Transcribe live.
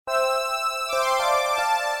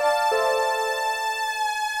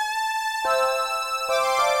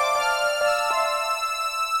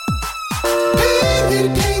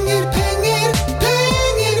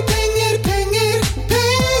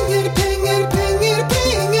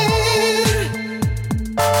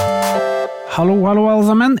Hallo alle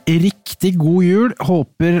sammen, riktig god jul.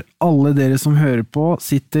 Håper alle dere som hører på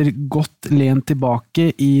sitter godt lent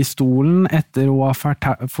tilbake i stolen etter å ha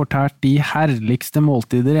fortært de herligste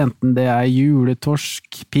måltider, enten det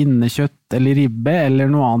juletorsk, pinnekjøtt eller ribbe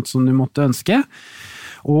eller noe annet som du måtte ønske.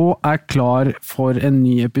 Og klar for en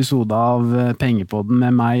ny episode av Pengepodden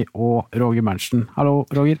med meg og Roger Berntsen. Hallo,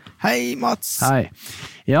 Roger. Hei, Mats. Hei.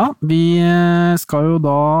 Ja, vi skal jo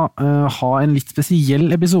da ha en litt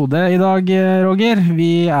spesiell episode i dag, Roger.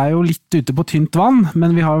 Vi jo litt ute på tynt vann,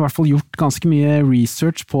 men vi har i hvert fall gjort ganske mye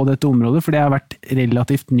research på dette området, for det har vært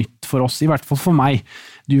relativt nytt for oss, i hvert fall for meg.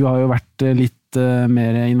 Du har jo vært litt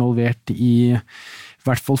mer involvert i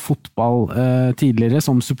hvert fall fotball tidligere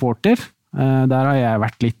som supporter. Der har jeg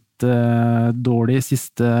vært litt dårlig de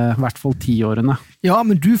siste, i hvert fall 10 årene. Ja,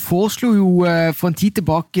 men du foreslo jo for en tid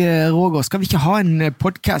tilbake, Roger, skal vi ikke ha en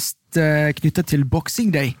podcast knyttet til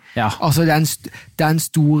Boxing Day? Ja. Altså den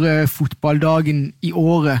store fotballdagen i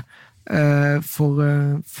året for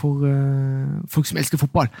folk som elsker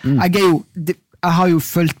fotball. Jeg har jo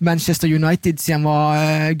fulgt Manchester United siden jeg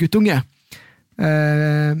var guttunge.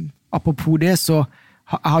 Apropos det, så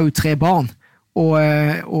jeg har jo 3 barn. Og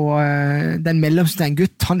den mellomste en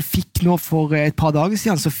gutt, han fikk nå for et par dager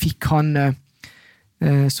siden, så fikk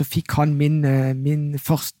han min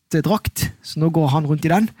første drakt, så nå går han rundt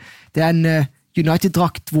i den. Det en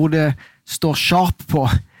United-drakt hvor det står Sharp på,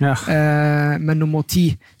 ja. Men nummer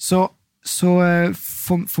 10. Så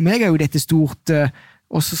for meg jo dette stort,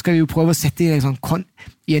 og så skal vi jo prøve å sette i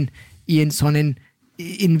en sånn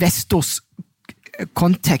investors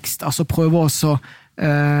kontekst, altså prøve også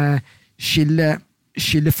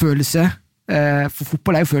skille følelse, for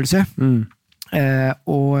fotball jo følelse,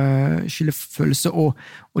 og skille følelse og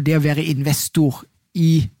det å være investor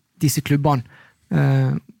i disse klubbene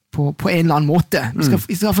på en eller annen måte. Vi skal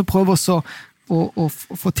i hvert fall prøve å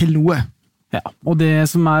få til noe. Ja, og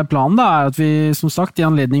det som planen da, at vi, som sagt, i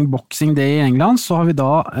anledning Boxing Day i England, så har vi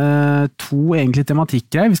da 2 egentlige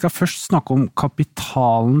tematikker. Vi skal først snakke om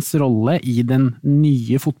kapitalens rolle i den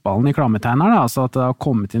nye fotballen i klammetegnerne, altså at det har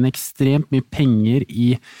kommet inn ekstremt mye penger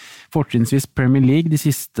i fortrinnsvis Premier League de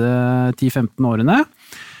siste 10-15 årene.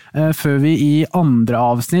 Før vi i andre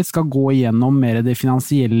avsnitt skal gå igjennom mer det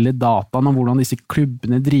finansielle dataen om hvordan disse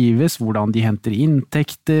klubbene drives, hvordan de henter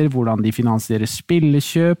inntekter, hvordan de finansierer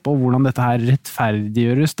spillekjøp, og hvordan dette her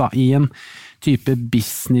rettferdiggjøres da, i en type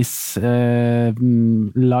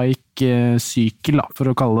business-like sykel, for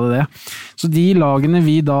å kalle det det. Så de lagene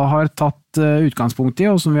vi da har tatt utgangspunkt i,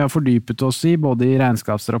 og som vi har fordypet oss i, både i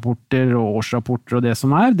regnskapsrapporter og årsrapporter og det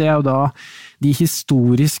som det jo da de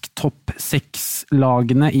historisk topp 6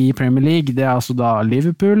 lagene i Premier League. Det altså da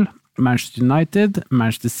Liverpool, Manchester United,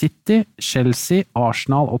 Manchester City, Chelsea,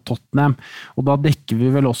 Arsenal og Tottenham. Og da dekker vi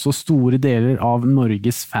vel også store deler av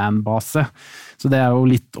Norges fanbase. Så det jo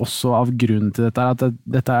litt også av grunnen til dette, at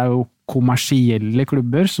dette jo kommersielle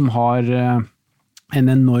klubber som har en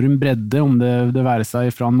enorm bredde, om det være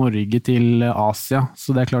seg fra Norge til Asia.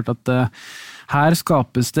 Så det klart at her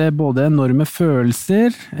skapes det både enorme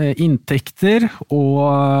følelser, inntekter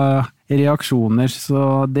og reaksjoner.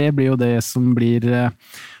 Så det blir jo det som blir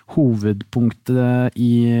hovedpunktet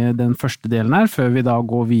i den første delen her, før vi da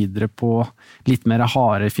går videre på litt mer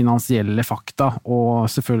harde finansielle fakta. Og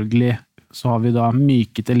selvfølgelig så har vi da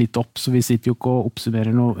myket det litt opp, så vi sitter jo ikke og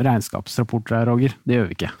oppsummerer noen regnskapsrapporter her, Roger. Det gjør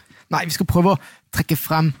vi ikke. Nei, vi skal prøve å trekke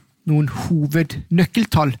frem noen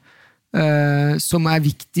hovednøkkeltall som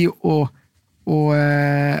viktig å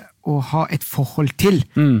ha et forhold til.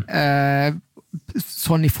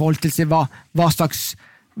 Sånn i forhold til hva slags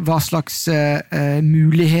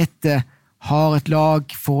muligheter har et lag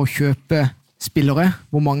for å kjøpe spillere,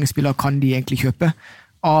 hvor mange spillere kan de egentlig kjøpe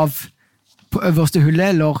av på øverste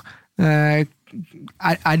hullet, eller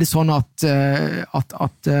det sånn at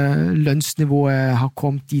lønnsnivået har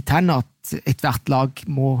kommet dit hen at et hvert lag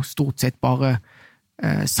må stort sett bare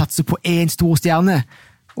satse på en stor stjerne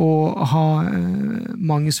og ha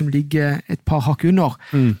mange som ligger et par hakk under.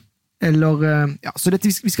 Eller, ja, så dette,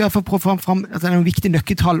 vi skal i hvert fall prøve fram at det noen viktige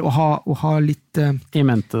nøkkeltall å ha litt i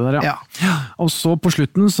mente der, ja. Og så på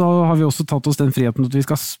slutten så har vi også tatt oss den friheten at vi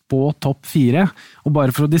skal spå topp 4, og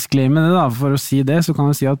bare for å disclaime det da, for å si det, så kan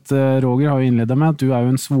jeg si at Roger har jo innledet med at du jo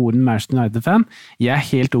en svoren Manchester United-fan. Jeg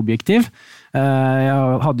helt objektiv. Jeg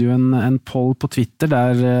hadde jo en poll på Twitter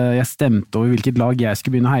der jeg stemte over hvilket lag jeg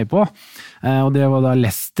skulle begynne å heie på, og det var da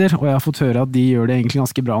Leicester, og jeg har fått høre at de gjør det egentlig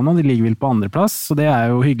ganske bra nå, de ligger vel på andreplass, så det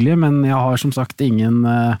jo hyggelig, men jeg har som sagt ingen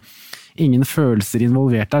følelser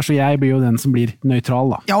involvert der, så jeg blir jo den som blir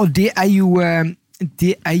nøytral da. Ja, og det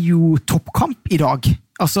jo toppkamp i dag,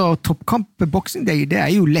 altså toppkamp Boxing Day, det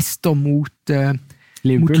jo Leicester mot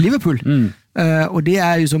Liverpool. og det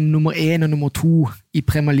jo som nummer 1 og nummer 2 i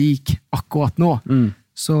Premier League akkurat nå.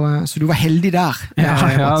 Så du var heldig der. Ja,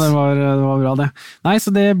 det var bra det. Nei,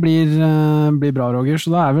 så det blir bra, Roger,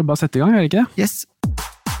 så da vi bare sette i gang, det ikke det? Yes.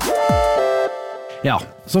 Ja,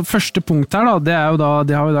 så første punkt her da, det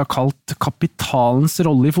har vi da kalt kapitalens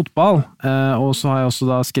rolle i fotball, og så har jeg også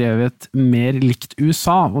da skrevet mer likt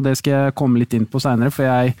USA, og det skal jeg komme litt inn på senere, for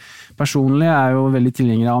jeg personlig jo veldig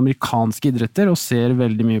tilhenger av amerikanske idretter, og ser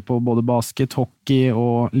veldig mye på både basket, hockey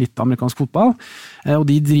og litt amerikansk fotball, og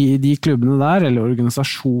de klubbene der, eller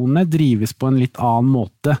organisasjonene, drives på en litt annen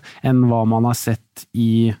måte enn hva man har sett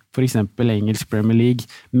i for eksempel engelsk Premier League,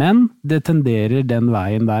 men det tenderer den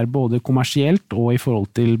veien der, både kommersielt og i forhold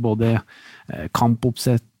til både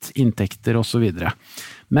kampoppsett, inntekter og så videre.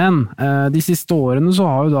 Men de siste årene så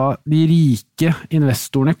har jo da de rike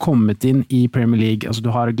investorene kommet inn i Premier League. Altså du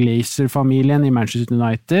har Glazer-familien i Manchester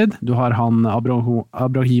United, du har han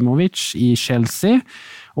Abrahimovic i Chelsea,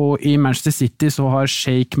 og i Manchester City så har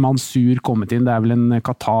Sheikh Mansour kommet inn, det vel en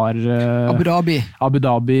Qatar Abu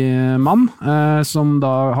Dhabi-mann, som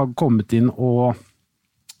da har kommet inn og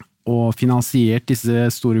finansiert disse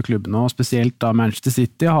store klubbene, og spesielt da Manchester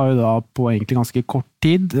City har jo da på egentlig ganske kort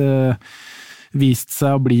tid vist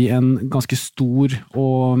seg å bli en ganske stor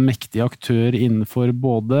og mektig aktør innenfor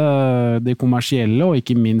både det kommersielle og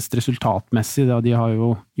ikke minst resultatmessig, da de har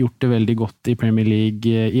jo gjort det veldig godt i Premier League,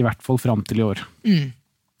 i hvert fall frem til i år.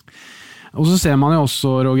 Og så ser man jo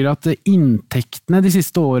også, Roger, at inntektene de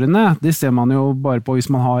siste årene, det ser man jo bare på hvis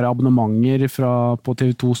man har abonnementer på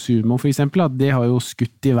TV2 Sumo for eksempel, at det har jo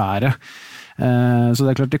skutt i været. Så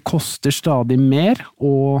det klart det koster stadig mer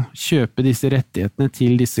å kjøpe disse rettighetene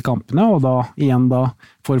til disse kampene, og da igjen da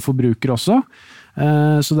for forbrukere også.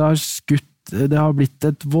 Så det har blitt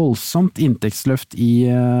et voldsomt inntektsløft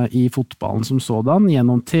i fotballen som sådan,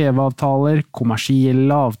 gjennom TV-avtaler,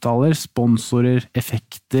 kommersielle avtaler, sponsorer,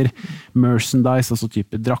 effekter, merchandise, altså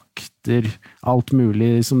type drakter, alt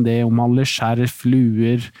mulig som det omhandler, skjerf,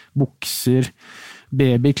 luer, bukser,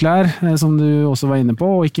 babyklær, som du også var inne på,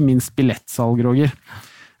 og ikke minst billettsalg, Roger.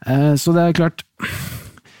 Så det klart,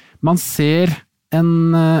 man ser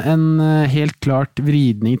en helt klart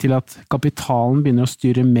vridning til at kapitalen begynner å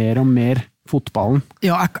styre mer og mer fotballen.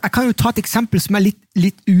 Ja, jeg kan jo ta et eksempel som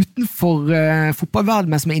litt utenfor fotballverden,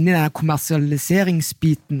 men som inne i denne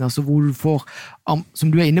kommersialiseringsbiten, altså hvor du får, som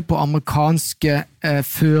du inne på, amerikanske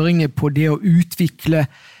føringer på det å utvikle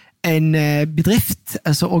en bedrift,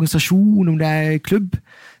 altså organisasjon, om det klubb.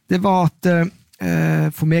 Det var at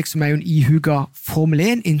for meg som jo en ihuga Formel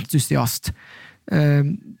 1-entusiast,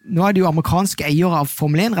 nå det jo amerikanske eiere av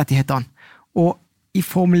Formel 1-rettighetene, og i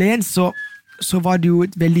Formel 1 så var det jo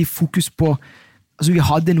et veldig fokus på, altså vi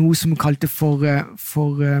hadde noe som vi kalte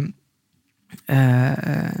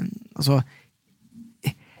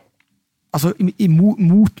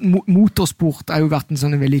motorsport jo vært en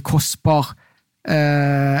sånn veldig kostbar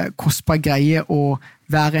greie å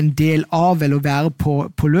være en del av, eller være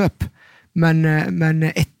på løp. Men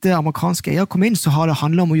etter amerikanske eier kom inn, så har det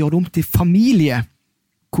handlet om å gjøre det om til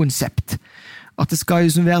familiekonsept. At det skal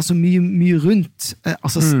jo være så mye rundt,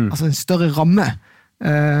 altså en større ramme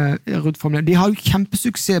rundt familien. De har jo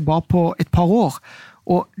kjempesuksess bare på et par år,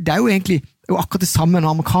 og det jo egentlig akkurat det samme når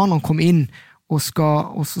amerikanerne kom inn og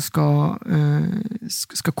skal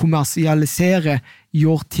kommersialisere,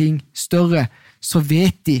 gjøre ting større, så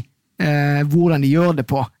vet de hvordan de gjør det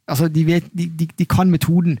på. Altså, de kan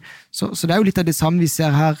metoden. Så det jo litt av det samme vi ser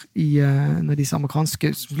her når disse amerikanske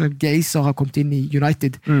Glazer har kommet inn i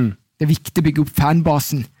United. Det viktig å bygge opp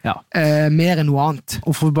fanbasen, mer enn noe annet.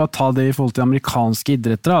 Og for å bare ta det i forhold til amerikanske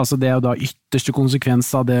idretter, altså det jo da ytterste konsekvens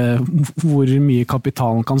av det, hvor mye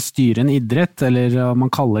kapitalen kan styre en idrett, eller man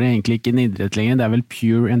kaller det egentlig ikke en idrett lenger, det vel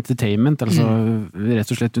pure entertainment, altså rett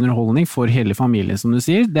og slett underholdning for hele familien, som du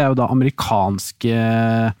sier. Det jo da amerikansk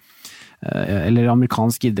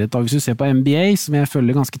idrett. Og hvis du ser på NBA, som jeg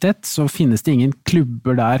følger ganske tett, så finnes det ingen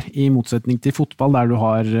klubber der, i motsetning til fotball, der du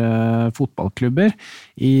har fotballklubber.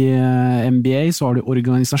 I NBA så har du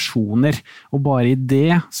organisasjoner, og bare i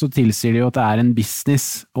det så tilsier det jo at det en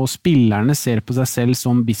business, og spillerne ser på seg selv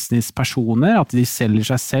som businesspersoner, at de selger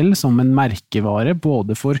seg selv som en merkevare,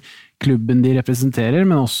 både for klubben de representerer,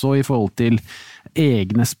 men også i forhold til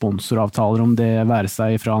egne sponsoravtaler, om det være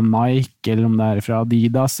seg fra Nike, eller om det fra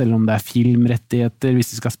Adidas, eller om det filmrettigheter, hvis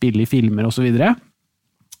de skal spille i filmer og så videre.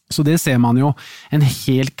 Så det ser man jo en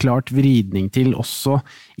helt klart vridning til også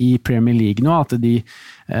i Premier League nå, at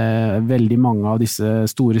veldig mange av disse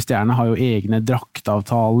store stjernene har jo egne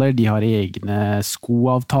draktavtaler, de har egne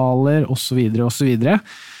skoavtaler, og så videre, og så videre.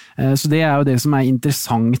 Så det jo det som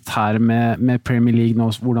interessant her med Premier League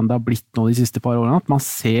nå, hvordan det har blitt nå de siste par årene, at man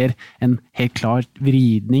ser en helt klar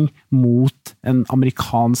vridning mot en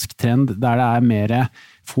amerikansk trend, der det mer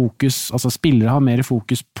fokus, altså spillere har mer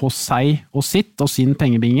fokus på seg og sitt og sin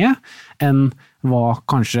pengebinge, enn hva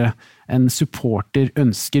kanskje en supporter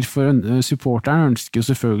ønsker, for supporteren ønsker jo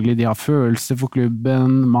selvfølgelig, de har følelse for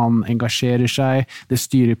klubben, man engasjerer seg, det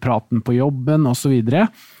styrer praten på jobben og så videre.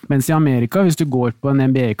 Mens i Amerika, hvis du går på en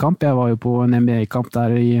NBA-kamp, jeg var jo på en NBA-kamp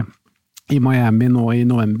der i Miami nå i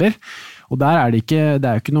november, og der det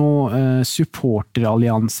jo ikke noe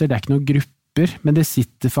supporterallianser, det ikke noe grupper, men det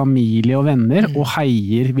sitter familie og venner og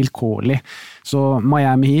heier vilkårlig. Så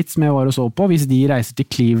Miami Heat, som jeg var og så på, hvis de reiser til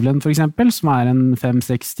Cleveland for eksempel, som en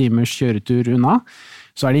 5-6 timers kjøretur unna,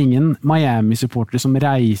 så det ingen Miami-supportere som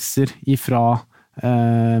reiser ifra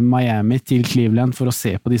Miami til Cleveland for å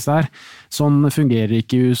se på disse her. Sånn fungerer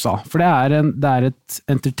ikke i USA. For det et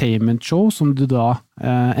entertainment show som du da,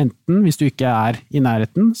 enten hvis du ikke i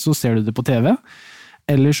nærheten, så ser du det på TV,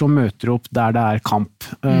 eller så møter du opp der det kamp.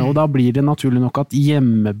 Og da blir det naturlig nok at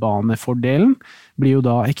hjemmebanefordelen blir jo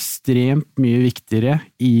da ekstremt mye viktigere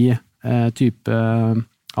i type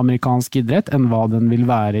amerikansk idrett enn hva den vil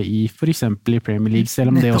være i for eksempel i Premier League,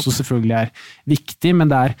 selv om det også selvfølgelig viktig,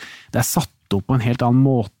 men det satt opp på en helt annen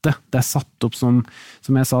måte. Det satt opp som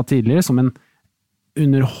jeg sa tidligere, som en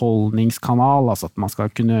underholdningskanal, altså at man skal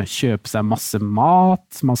kunne kjøpe seg masse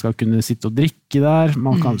mat, man skal kunne sitte og drikke der,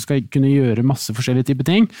 man skal kunne gjøre masse forskjellige typer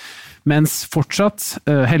ting, mens fortsatt,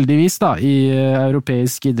 heldigvis da, i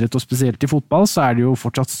europeisk idrett og spesielt i fotball, så det jo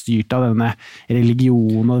fortsatt styrt av denne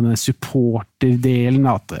religionen og denne supporterdelen,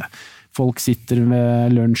 at folk sitter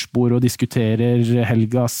ved lunsjbord og diskuterer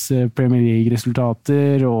helgas Premier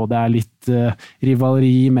League-resultater, og det litt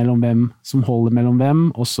rivaleri mellom hvem som holder mellom hvem,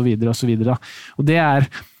 og så videre, og så videre. Og det har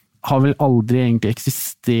vel aldri egentlig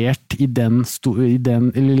eksistert i den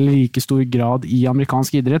eller like stor grad i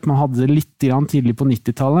amerikansk idrett. Man hadde det litt tidlig på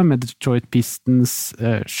 90-tallet med Detroit Pistons,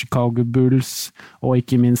 Chicago Bulls, og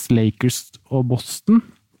ikke minst Lakers og Boston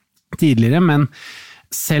tidligere, men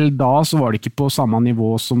selv da så var det ikke på samme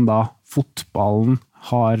nivå som da fotballen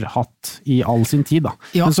har hatt i all sin tid. Da.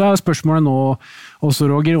 Ja. Men så spørsmålet nå også,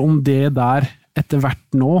 Roger, om det der etter hvert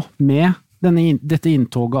nå, med dette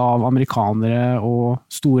inntoget av amerikanere og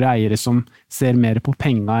store eiere som ser mer på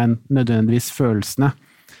penga enn nødvendigvis følelsene,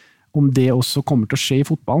 om det også kommer til å skje i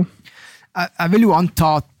fotballen? Jeg vil jo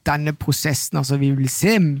anta at denne prosessen, altså vi vil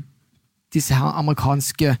se disse her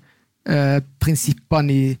amerikanske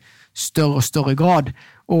prinsippene i større og større grad,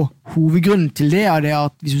 og hovedgrunnen til det det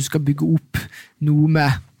at hvis du skal bygge opp noe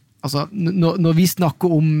med, altså når vi snakker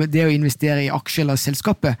om det å investere i aksjer eller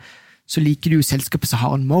selskapet, så liker du jo selskapet som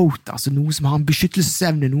har en moat, altså noe som har en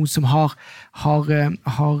beskyttelsesevne, noe som har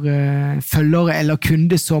følgere eller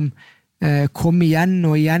kunder som kommer igjen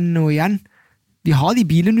og igjen og igjen. Vi har det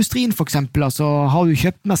i bilindustrien for eksempel, altså har du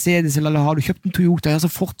kjøpt Mercedes eller har du kjøpt en Toyota, så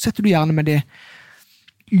fortsetter du gjerne med det,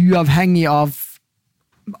 uavhengig av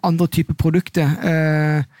andre typer produkter.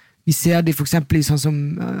 Vi ser det for eksempel i sånn som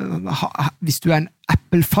hvis du en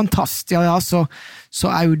Apple-fantast,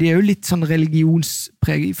 så jo det jo litt sånn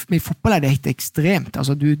religionspreg. Men i fotball det helt ekstremt.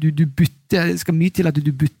 Altså, du bytter, det skal mye til at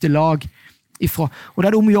du bytter lag ifra. Og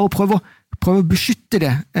det det om å gjøre å prøve å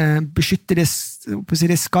beskytte det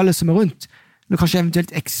skallet som rundt, eller kanskje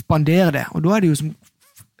eventuelt ekspandere det. Og da det jo som,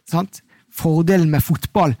 sant? Fordelen med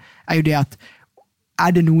fotball jo det at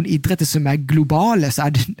det noen idretter som globale, så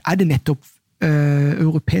det nettopp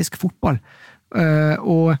europeisk fotball.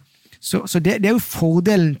 Så det jo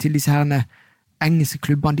fordelen til disse her engelske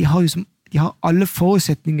klubbene. De har alle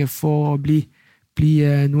forutsetninger for å bli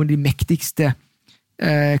noen av de mektigste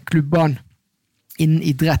klubbene innen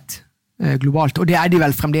idrett globalt. Og det de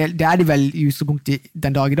vel fremdeles, det de vel i utgangspunktet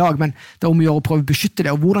den dag i dag, men det om å gjøre å prøve å beskytte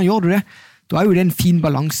det. Og hvordan gjør du det? Da jo det en fin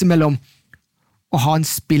balanse mellom å ha en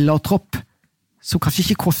spillertropp som kanskje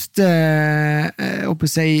ikke koster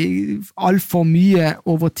alt for mye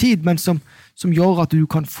over tid, men som gjør at du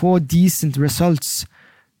kan få decent results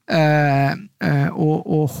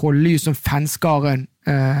og holde jo som fanskaren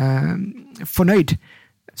fornøyd.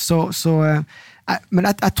 Men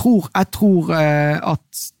jeg tror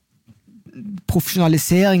at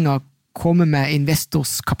profesjonaliseringen kommer med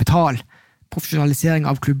investors kapital, profesjonalisering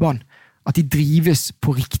av klubbene, at de drives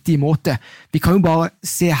på riktig måte. Vi kan jo bare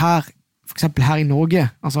se her, for eksempel her i Norge,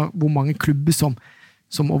 altså hvor mange klubber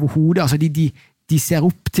som overhodet, altså de ser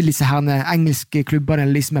opp til disse her engelske klubbene,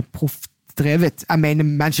 eller de som proffdrevet. Jeg mener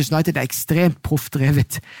Manchester United ekstremt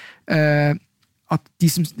proffdrevet. At de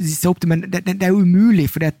ser opp til, men det jo umulig,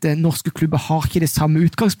 fordi at norske klubber har ikke det samme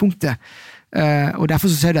utgangspunktet. Og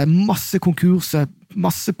derfor så ser det masse konkurser,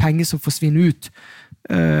 masse penger som forsvinner ut,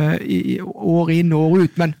 år inn og år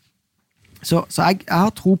ut, men så jeg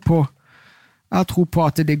har tro på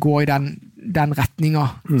at det går i den retningen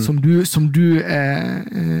som du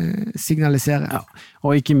signaliserer. Ja.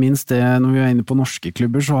 Og ikke minst det, når vi er inne på norske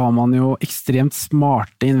klubber, så har man jo ekstremt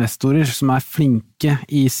smarte investorer som flinke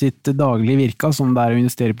i sitt daglige virke, som det å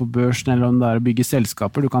investere på børsen, eller om det å bygge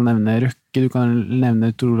selskaper. Du kan nevne Røkke, du kan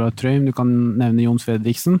nevne Tor Olav Trøim, du kan nevne Jon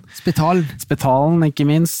Fredriksen. Spetalen, ikke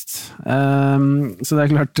minst. Så det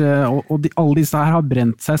klart, og alle disse her har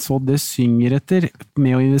brent seg så det synger etter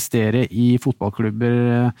med å investere i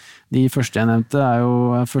fotballklubber. De første jeg nevnte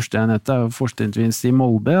jo forstensvis i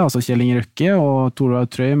Molde, altså Kjell Inge Røkke, og Tor Olav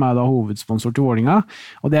Trøim da hovedsponsor til Vålinga,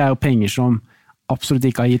 og det jo penger som absolutt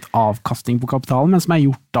ikke har gitt avkastning på kapitalen, men som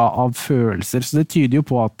gjort da av følelser. Så det tyder jo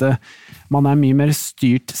på at man mye mer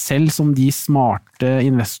styrt selv som de smarte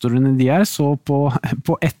investorene de så på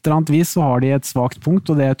et eller annet vis så har de et svagt punkt,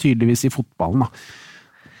 og det tydeligvis i fotballen da.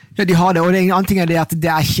 Ja, de har det, og en annen ting det at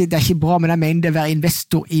det ikke bra, men jeg mener det å være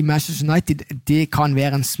investor i Manchester United, det kan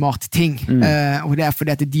være en smart ting, og det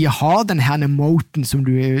fordi at de har den her moten som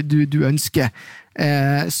du ønsker.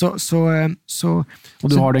 Og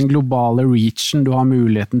du har den globale reachen, du har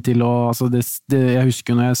muligheten til å, altså jeg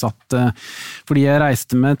husker når jeg satt, fordi jeg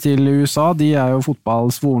reiste med til USA, de jo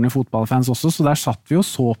svorne fotballfans også, så der satt vi og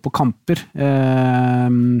så på kamper,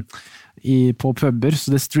 på puber,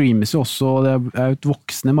 så det streames jo også, og det jo et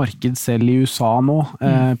voksende marked selv i USA nå,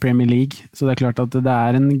 Premier League, så det klart at det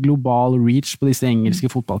en global reach på disse engelske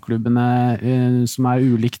fotballklubbene som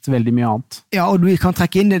ulikt veldig mye annet. Ja, og du kan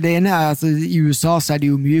trekke inn det ene, altså, i USA så det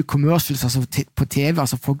jo mye commercials altså, på TV,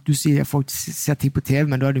 altså du sier folk ser ting på TV,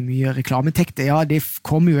 men da det mye reklametekter, ja, det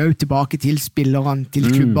kommer jo tilbake til spillerne, til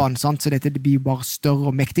klubbene, sant? Så dette det blir jo bare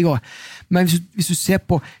større og mektigere. Men hvis du ser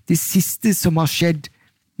på det siste som har skjedd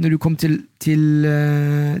når du kom til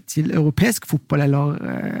europeisk fotball eller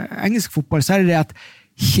engelsk fotball, så det at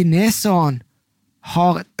kineserne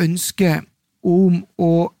har et ønske om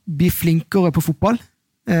å bli flinkere på fotball.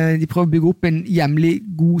 De prøver å bygge opp en hjemlig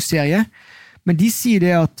god serie, men de sier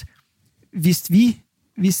det at hvis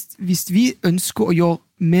vi ønsker å gjøre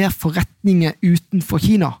mer forretninger utenfor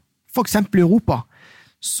Kina, for eksempel i Europa,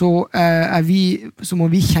 så må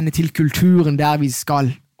vi kjenne til kulturen der vi skal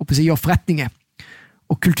gjøre forretninger.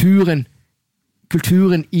 Og kulturen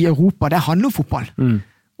i Europa, det handler om fotball.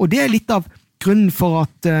 Og det litt av grunnen for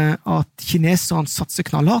at kineserne satser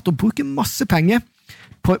knallhardt og bruker masse penger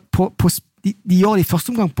de gjør det i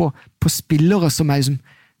første omgang på spillere som liksom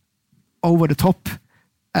over the top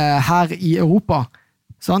her i Europa,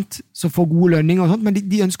 sant? Som får gode lønninger og sånt, men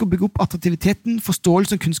de ønsker å bygge opp attraktiviteten,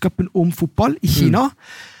 forståelsen og kunnskapen om fotball i Kina,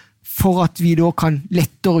 for at vi da kan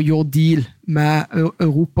lettere gjøre deal med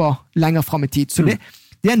Europa lenger frem i tid. Så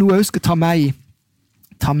det noe jeg skal ta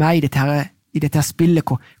med i dette spillet,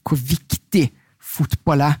 hvor viktig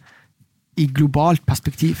fotball i globalt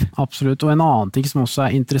perspektiv. Absolutt, og en annen ting som også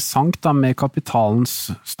interessant da, med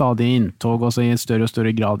kapitalens stadige inntog, også i større og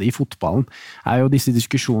større grad i fotballen, jo disse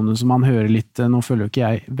diskusjonene som man hører litt, nå følger jo ikke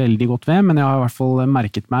jeg veldig godt ved, men jeg har i hvert fall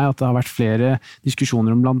merket meg at det har vært flere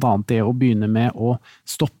diskusjoner om blant annet det å begynne med å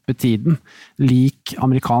stoppe tiden, lik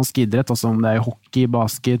amerikansk idrett, altså om det hockey,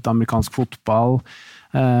 basket, amerikansk fotball,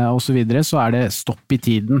 og så videre, så det stopp i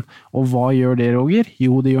tiden. Og hva gjør det, Roger?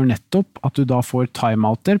 Jo, det gjør nettopp at du da får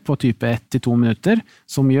timeouter på type 1-2 minutter,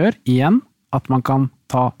 som gjør igjen at man kan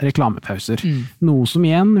ta reklamepauser. Noe som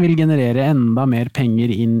igjen vil generere enda mer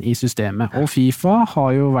penger inn i systemet. Og FIFA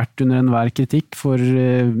har jo vært under enhver kritikk for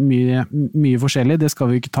mye forskjellig, det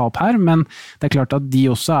skal vi ikke ta opp her, men det klart at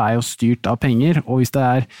de også jo styrt av penger, og hvis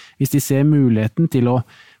de ser muligheten til å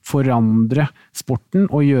forandre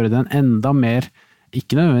sporten og gjøre den enda mer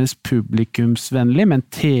ikke nødvendigvis publikumsvennlig, men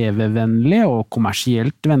TV-vennlig og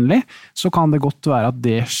kommersielt vennlig, så kan det godt være at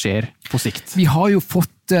det skjer på sikt. Vi har jo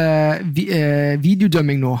fått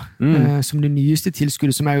videodømming nå, som det nyeste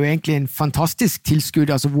tilskuddet, som jo egentlig en fantastisk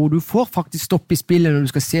tilskudd, altså hvor du får faktisk stopp i spillet når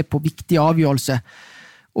du skal se på viktige avgjørelser.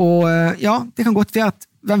 Og ja, det kan godt være at,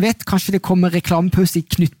 hvem vet, kanskje det kommer reklamepause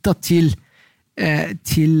knyttet til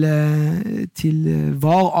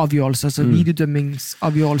VAR-avgjørelse, altså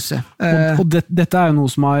videodømmingsavgjørelse. Og dette jo noe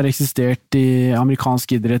som har eksistert i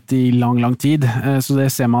amerikansk idrett i lang tid, så det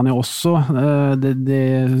ser man jo også, det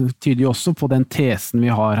tyder jo også på den tesen vi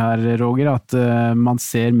har her, Roger, at man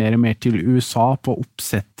ser mer og mer til USA på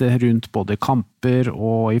oppsettet rundt både kamper kamper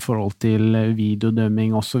og i forhold til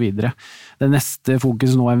videodømming og så videre. Det neste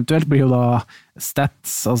fokus nå eventuelt blir jo da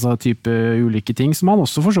stats, altså type ulike ting som man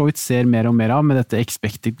også for så vidt ser mer og mer av med dette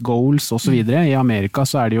expected goals og så videre. I Amerika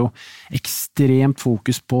så det jo ekstremt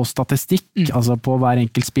fokus på statistikk, altså på hver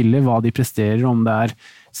enkelt spiller, hva de presterer, om det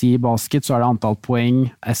si i basket så det antall poeng,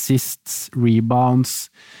 assists, rebounds,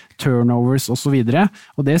 turnovers og så videre.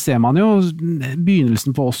 Og det ser man jo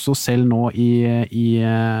begynnelsen på også selv nå i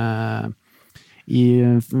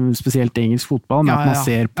spesielt engelsk fotball, med at man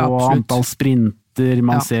ser på antall sprinter,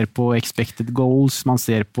 man ser på expected goals, man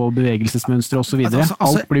ser på bevegelsesmønstre og så videre.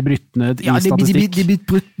 Alt blir brytt ned i statistikk. Det blir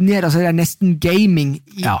brytt ned, altså det nesten gaming,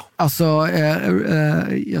 altså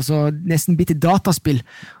nesten bitte dataspill.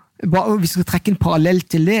 Hvis vi skal trekke en parallell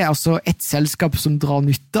til det, altså et selskap som drar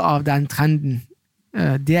nytte av den trenden,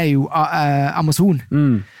 det jo Amazon,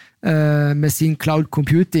 med sin cloud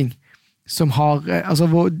computing, som har, altså,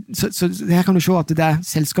 så her kan du se at det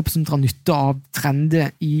selskap som drar nytte av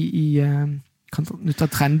trender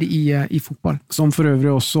i fotball. Som for øvrig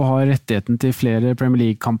også har rettigheten til flere Premier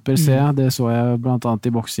League-kamper, det så jeg blant annet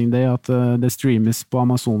i Boxing Day, at det streames på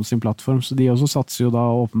Amazon sin plattform, så de også satser jo da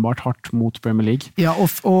åpenbart hardt mot Premier League. Ja,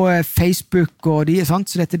 og Facebook og de, sant?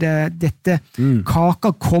 Så dette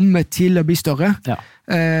kaka kommer til å bli større.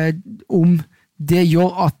 Om det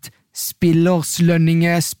gjør at spillers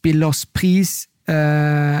lønninger, spillers pris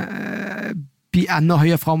blir enda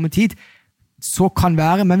høyere frem i tid, så kan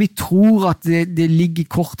være, men vi tror at det ligger i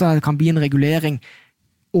kortet, det kan bli en regulering.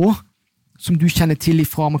 Og, som du kjenner til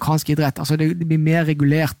fra amerikansk idrett, altså det blir mer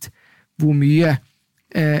regulert hvor mye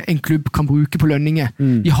en klubb kan bruke på lønninger.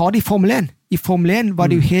 Vi har det i Formel 1. I Formel 1 var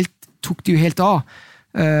det jo tok det jo helt av,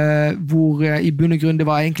 hvor i bunn og grunn det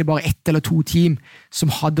var egentlig bare 1 eller 2 team som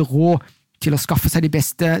hadde råd til å skaffe seg de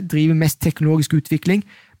beste, drive mest teknologisk utvikling,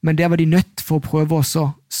 men der var de nødt for å prøve å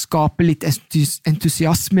skape litt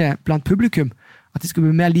entusiasme blant publikum. At det skulle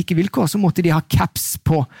bli mer like vilkår, så måtte de ha caps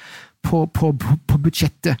på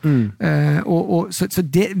budsjettet. Så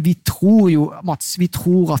det, vi tror jo, Mats, vi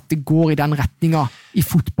tror at det går i den retningen i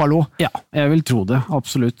fotball også. Ja, jeg vil tro det,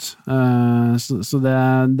 absolutt. Så det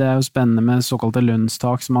jo spennende med såkalte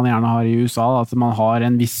lønnstak som man gjerne har i USA, at man har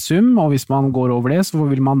en viss sum, og hvis man går over det, så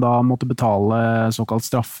vil man da måtte betale såkalt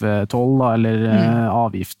straffetoll, eller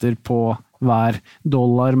avgifter på hver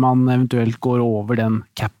dollar man eventuelt går over den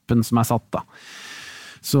cappen som satt da.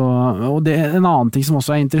 Så, og det en annen ting som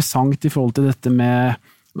også interessant i forhold til dette med,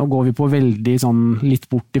 nå går vi på veldig sånn litt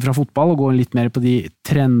bort fra fotball og går litt mer på de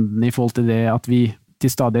trendene i forhold til det at vi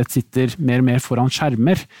til stadighet sitter mer og mer foran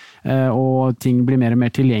skjermer, og ting blir mer og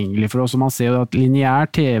mer tilgjengelig for oss, og man ser jo at lineær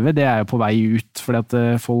TV, det jo på vei ut, fordi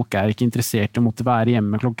at folk ikke interessert i å måtte være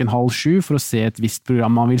hjemme 6:30 for å se et visst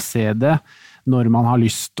program, man vil se det når man har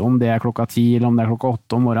lyst, om det 10 eller om det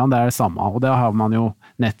 8 om morgenen, det det samme, og da har man jo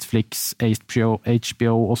Netflix,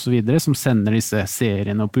 HBO og så videre, som sender disse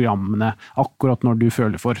seriene og programmene akkurat når du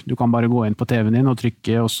føler for. Du kan bare gå inn på TV-en din og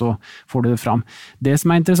trykke, og så får du det fram. Det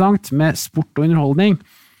som interessant med sport og underholdning,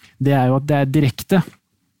 det jo at det direkte,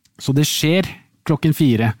 så det skjer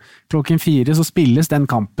 4:00. 4:00 så spilles den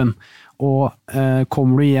kampen, og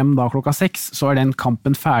kommer du hjem da 6:00, så den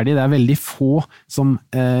kampen ferdig. Det veldig få som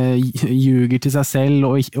ljuger til seg selv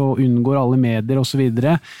og unngår alle medier og så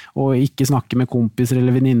videre, og ikke snakker med kompiser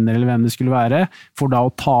eller venninner eller hvem det skulle være, for da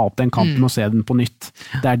å ta opp den kampen og se den på nytt.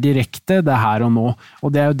 Det direkte, det her og nå.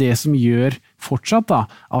 Og det jo det som gjør fortsatt da,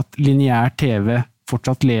 at lineær TV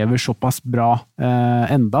fortsatt lever såpass bra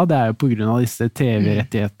enda, det jo på grunn av disse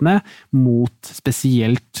TV-rettighetene mot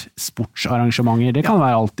spesielt sportsarrangementer. Det kan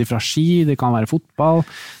være alt fra ski, det kan være fotball,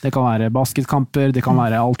 det kan være basketkamper, det kan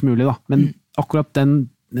være alt mulig da. Men akkurat den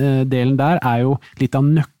delen der jo litt av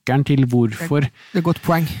nøkkelen til hvorfor det godt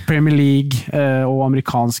poeng. Premier League og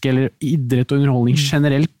amerikansk eller idrett og underholdning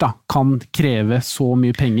generelt da, kan kreve så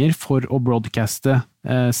mye penger for å broadcaste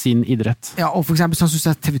sin idrett. Ja, og for eksempel sånn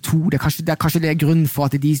som TV2, det kanskje det grunnen for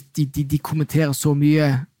at de kommenterer så mye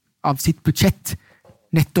av sitt budsjett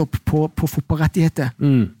nettopp på fotballrettigheter.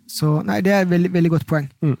 Så nei, det veldig, veldig godt poeng.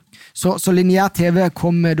 Så lineær TV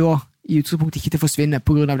kommer da i utgangspunktet ikke til å forsvinne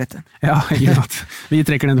på grunn av dette. Ja, ikke sant. Vi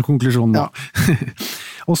trekker denne konklusjonen da.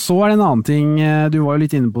 Og så det en annen ting, du var jo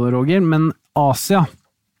litt inne på det, Roger, men Asia,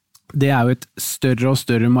 det jo et større og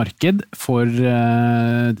større marked for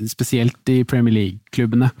spesielt i Premier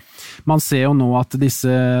League-klubbene. Man ser jo nå at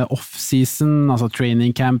disse off-season, altså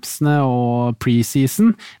training campsene og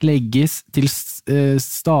pre-season, legges til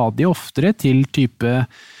stadig oftere til type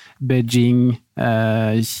Beijing,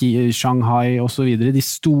 Shanghai og så videre, de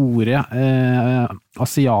store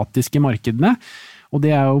asiatiske markedene. Og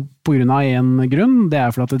det jo på grunn av en grunn,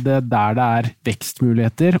 det for at det der det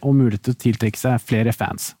vekstmuligheter og mulighet til å tiltrekke seg flere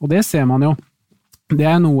fans. Og det ser man jo. Det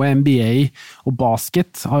noe NBA og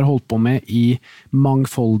basket har holdt på med i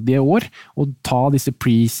mangfoldige år, å ta disse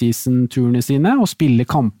preseason-turene sine og spille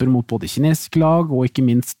kamper mot både kinesiske lag og ikke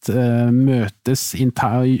minst møtes,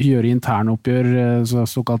 gjøre internoppgjør,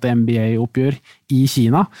 såkalte NBA-oppgjør i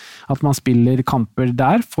Kina. At man spiller kamper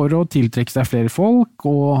der for å tiltrekke seg flere folk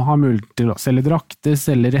og ha mulighet til å selge drakter,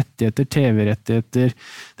 selge rettigheter, TV-rettigheter,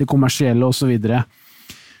 det kommersielle og så videre.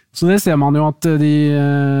 Så det ser man jo at de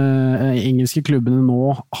engelske klubbene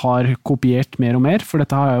nå har kopiert mer og mer, for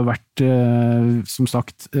dette har jo vært, som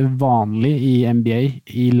sagt, vanlig i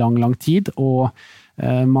NBA i lang, lang tid, og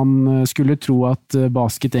man skulle tro at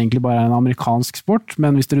basket egentlig bare en amerikansk sport,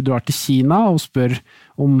 men hvis dere drar til Kina og spør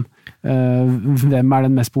om hvem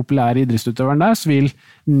den mest populære idrettsutøveren der, så vil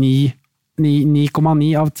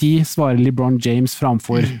 9,9 av 10 svarer LeBron James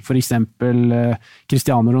framfor for eksempel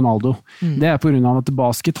Cristiano Ronaldo. Det på grunn av at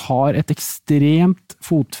basket har et ekstremt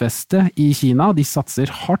fotfeste i Kina. De satser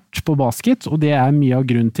hardt på basket, og det mye av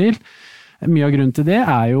grunnen til. Mye av grunnen til det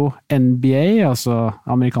jo NBA, altså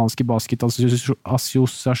amerikanske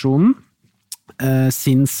basketassosiasjonen,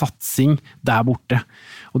 sin satsing der borte.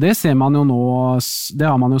 Og det ser man jo nå, det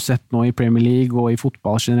har man jo sett nå i Premier League og i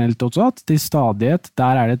fotball generelt også, at til stadighet,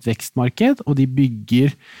 der det et vekstmarked, og de bygger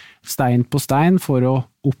stein på stein for å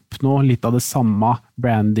oppnå litt av det samme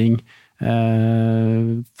branding,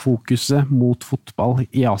 fokuset mot fotball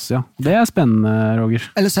i Asia. Det spennende, Roger.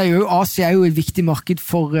 Ellers jo Asia jo et viktig marked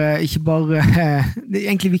for, ikke bare, det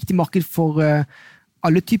egentlig et viktig marked for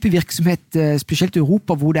alle typer virksomhet, spesielt i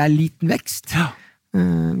Europa, hvor det liten vekst. Ja.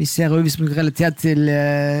 Vi ser jo, hvis vi relaterer til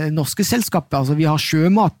norske selskaper, altså vi har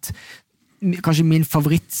sjømat, kanskje min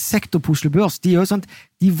favorittsektor på Oslo Børs, de sånn,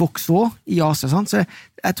 de vokser også i Asia, sant? Så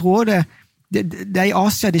jeg tror det i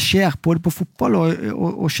Asia det skjer, både på fotball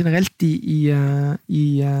og generelt i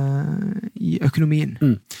økonomien.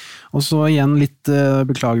 Og så igjen litt,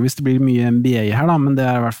 beklager hvis det blir mye NBA her da, men det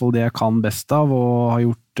i hvert fall det jeg kan best av, og har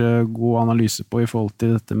gjort god analyse på i forhold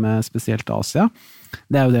til dette med spesielt Asia.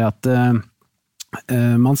 Det jo det at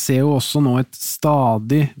man ser jo også nå et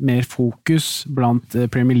stadig mer fokus blant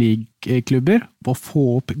Premier League-klubber på å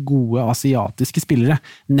få opp gode asiatiske spillere,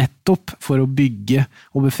 nettopp for å bygge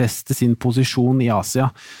og befeste sin posisjon i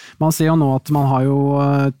Asia. Man ser jo nå at man har jo,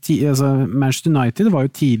 Manchester United var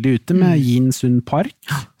jo tidlig ute med Jin Sun Park,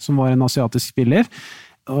 som var en asiatisk spiller,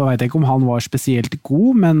 og jeg vet ikke om han var spesielt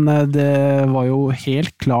god, men det var jo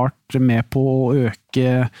helt klart med på å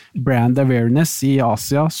øke brand awareness i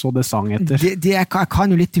Asia, så det sang etter. Jeg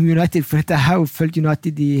kan jo litt om United, for dette har jo fulgt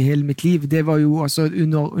United i hele mitt liv. Det var jo, altså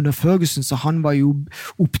under Ferguson, så han var jo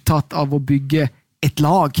opptatt av å bygge et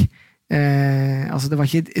lag. Altså det var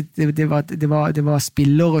ikke, det var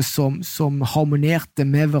spillere som harmonerte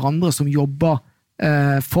med hverandre, som jobbet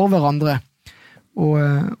for hverandre.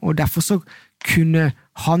 Og derfor så kunne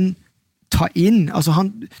han ta inn, altså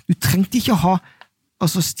du trengte ikke å ha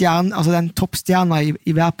den toppstjerna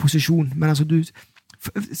i hver posisjon, men altså du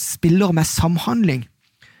spiller med samhandling.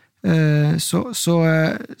 Så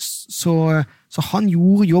han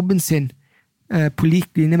gjorde jobben sin på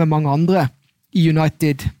lik linje med mange andre i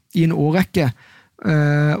United i en årrekke,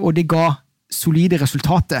 og det ga solide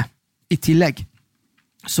resultater i tillegg.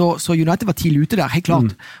 Så United var tidlig ute der, helt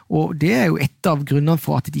klart. Og det jo et av grunnene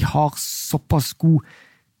for at de har såpass god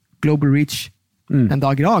global reach den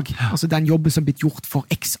dag i dag. Altså den jobben som blitt gjort for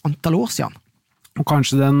x antall år siden. Og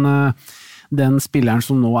kanskje den spilleren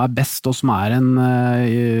som nå best, og som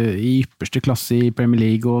i ypperste klasse i Premier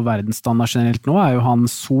League og verdensstandard generelt nå, jo han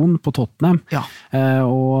Son på Tottenham. Ja.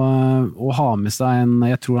 Og ha med seg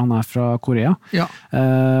jeg tror han fra Korea,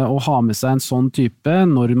 og ha med seg en sånn type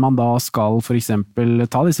når man da skal for eksempel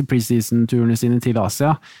ta disse preseason-turene sine til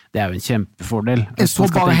Asia, det jo en kjempefordel. Jeg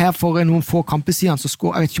så bare her for noen få kamper siden, så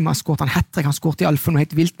jeg vet ikke om han skåret han hat-trick, han skåret i alle fall noe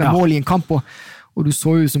helt vilt med mål i en kamp, og du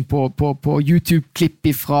så jo som på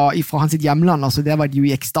YouTube-klipp fra hans hjemland, altså der var de jo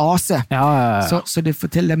i ekstase. Så det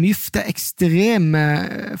forteller mye, det ekstremt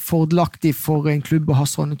fordelaktig for en klubb å ha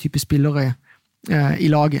sånne type spillere i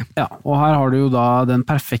laget. Ja, og her har du jo da den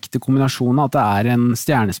perfekte kombinasjonen at det en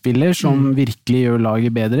stjernespiller som virkelig gjør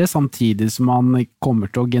laget bedre, samtidig som han kommer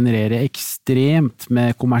til å generere ekstremt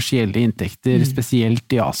med kommersielle inntekter, spesielt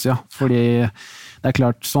i Asia, fordi det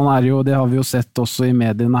klart, sånn det jo, det har vi jo sett også i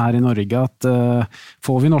mediene her i Norge, at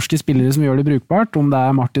får vi norske spillere som gjør det brukbart, om det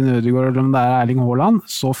Martin Ødegaard eller om det Erling Haaland,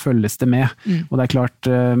 så følges det med. Og det klart,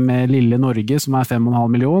 med lille Norge, som 5,5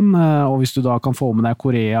 millioner, og hvis du da kan få med deg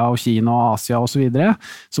Korea og Kina og Asia og så videre,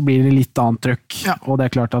 så blir det litt annet trøkk. Ja. Og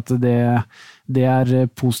det klart at det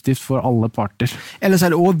positivt for alle parter. Ellers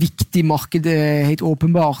det også viktig marked, helt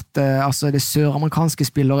åpenbart. Altså det søramerikanske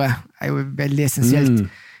spillere jo veldig essensielt.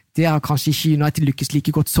 Det har kanskje ikke United lykkes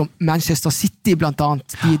like godt som Manchester City, blant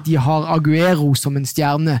annet. De har Aguero som en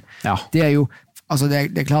stjerne. Ja. Det jo altså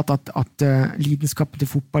det klart at lidenskapen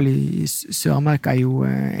til fotball i Sør-Amerika jo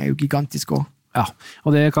gigantisk også. Ja,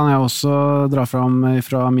 og det kan jeg også dra fram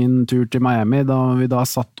fra min tur til Miami, da vi da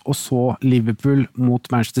satt og så Liverpool mot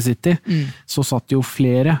Manchester City, så satt jo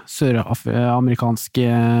flere søramerikanske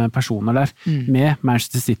personer der med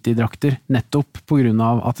Manchester City-drakter, nettopp på grunn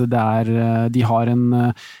av at de har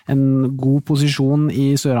en god posisjon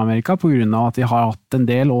i Sør-Amerika, på grunn av at de har hatt en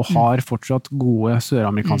del og har fortsatt gode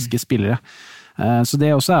søramerikanske spillere. Så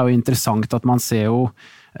det også jo interessant at man ser jo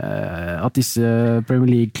at disse Premier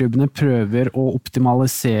League-klubbene prøver å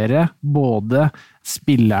optimalisere både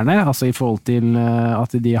spillerne, altså i forhold til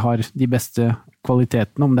at de har de beste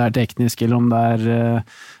kvalitetene, om det teknisk eller om det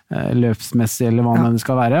løpsmessig eller hva det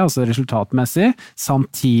skal være, altså resultatmessig,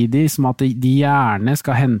 samtidig som at de gjerne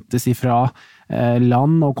skal hentes ifra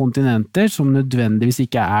land og kontinenter som nødvendigvis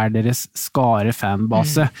ikke deres skare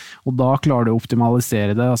fanbase, og da klarer du å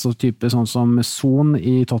optimalisere det, altså type sånn som Son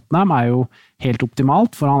i Tottenham jo helt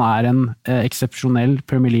optimalt, for han en eksepsjonell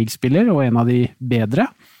Premier League-spiller og en av de bedre,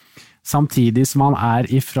 samtidig som han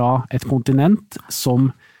ifra et kontinent som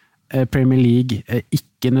Premier League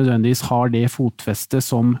ikke nødvendigvis har det fotfestet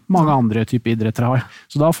som mange andre typer idretter har.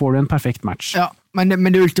 Så da får du en perfekt match. Ja, men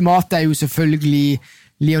det ultimate jo selvfølgelig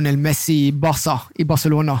Lionel Messi i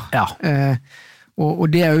Barcelona. Ja. Og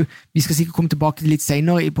det jo, vi skal sikkert komme tilbake til litt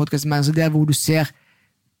senere i podcasten, men så det hvor du ser,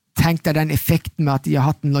 tenk deg den effekten med at de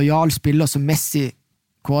har hatt en lojal spiller som Messi,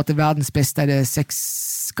 kåret til verdens beste, det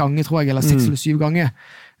 6 ganger, tror jeg, eller 6 eller 7 ganger,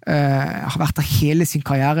 har vært der hele sin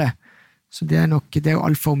karriere. Så det det jo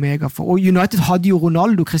alfa og omega for. Og United hadde jo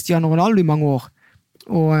Cristiano Ronaldo i mange år,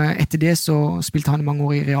 og etter det så spilte han i mange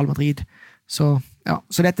år i Real Madrid. Så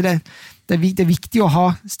dette det viktig å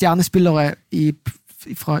ha stjernespillere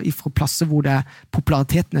fra plasser hvor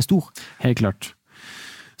populariteten stor. Helt klart.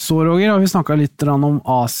 Så Roger, har vi snakket litt om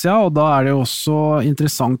Asia, og da det jo også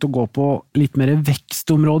interessant å gå på litt mer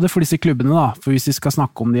vekstområder for disse klubbene da, for hvis vi skal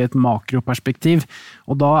snakke om det i et makroperspektiv,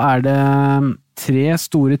 og da det 3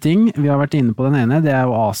 store ting. Vi har vært inne på den ene, det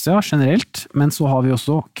jo Asia generelt, men så har vi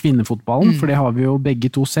også kvinnefotballen, for det har vi jo begge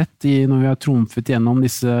to sett når vi har trumfet gjennom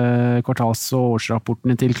disse kvartals- og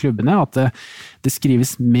årsrapportene til klubbene, at det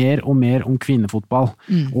skrives mer og mer om kvinnefotball,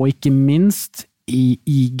 og ikke minst i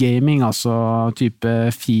e-gaming, altså type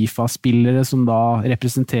FIFA-spillere som da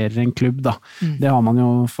representerer en klubb da. Det har man jo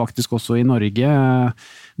faktisk også i Norge.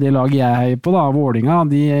 Det laget jeg heier på da, Vålinga,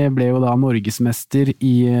 de ble jo da norgesmester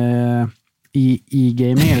i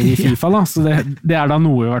e-gaming, eller i FIFA da, så det da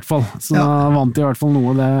noe i hvert fall. Så da vant de i hvert fall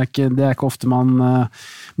noe, det ikke ofte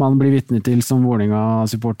man blir vitne til som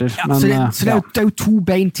Vålinga-supporter. Ja, men, så det jo 2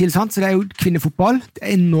 bein til, sant? Så det jo kvinnefotball,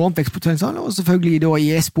 det enormt vekstpotensial, og selvfølgelig da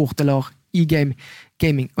i e-sport eller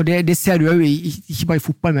e-gaming. Og det ser du jo ikke bare i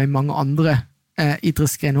fotball, men i mange andre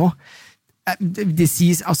idrettsgrener også. Det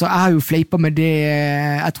sies, altså jeg har jo fleipet med det,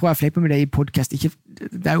 jeg tror jeg fleipet med det i podcast, ikke,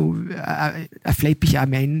 det jo, jeg fleiper ikke, jeg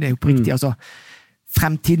mener det jo på riktig, altså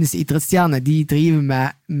fremtidens idrettsstjerne, de driver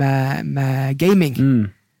med gaming,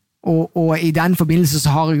 og i den forbindelse så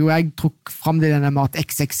har jo jeg trukket frem det denne med at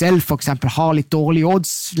XXL for eksempel har litt dårlige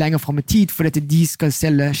odds lenger frem i tid, for at de skal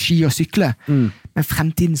selge ski og sykle, men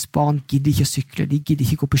fremtidens barn gidder ikke å sykle, de gidder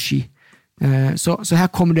ikke gå på ski, så her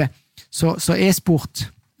kommer det, så e-sport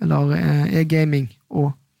eller e-gaming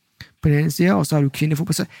og på den ene siden, og så har du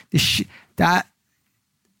kvinnefotball, så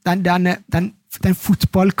den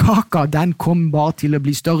fotballkaka, den kommer bare til å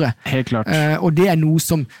bli større. Helt klart. Og det noe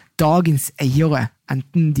som dagens eiere,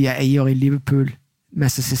 enten de eiere i Liverpool,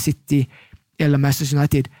 Manchester City eller Manchester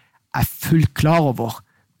United, fullt klar over,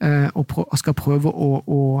 og skal prøve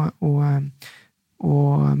å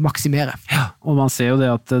maksimere. Ja, og man ser jo det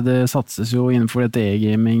at det satses jo innenfor dette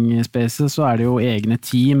e-gaming-spacet, så det jo egne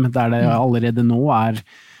team der det allerede nå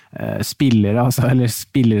spillere, altså, eller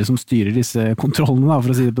spillere som styrer disse kontrollene, da,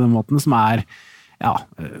 for å si det på den måten, som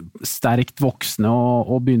sterkt voksne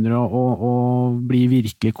og begynner å bli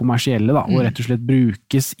virkelig kommersielle da, og rett og slett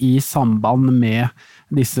brukes i samband med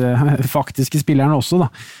disse faktiske spillerne også da.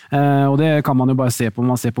 Og det kan man jo bare se på om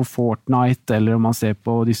man ser på Fortnite, eller om man ser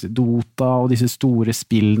på disse Dota og disse store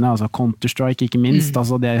spillene, altså Counter-Strike ikke minst,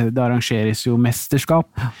 altså det arrangeres jo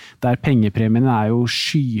mesterskap, der pengepremiene jo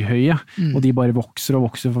skyhøye, og de bare vokser og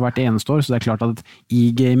vokser for hvert eneste år, så det klart at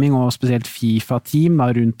e-gaming og spesielt FIFA-team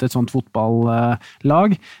da, rundt et sånt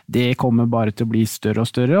fotballag, det kommer bare til å bli større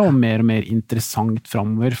og større, og mer interessant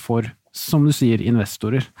fremover for, som du sier,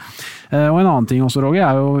 investorer. Og en annen ting også, Roger,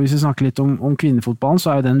 jo, hvis vi snakker litt om kvinnefotballen,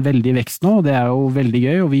 så jo den veldig i vekst nå, og det jo veldig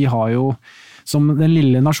gøy, og vi har jo, som den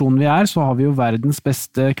lille nasjonen vi så har vi jo verdens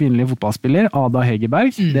beste kvinnelige fotballspiller, Ada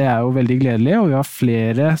Hegerberg. Det jo veldig gledelig, og vi har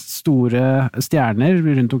flere store stjerner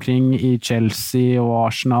rundt omkring i Chelsea og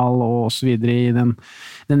Arsenal og så videre i den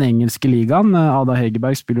engelske ligaen. Ada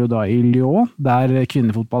Hegerberg spiller jo da i Lyon, der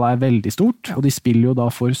kvinnefotball veldig stort, og de spiller jo da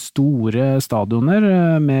for store stadioner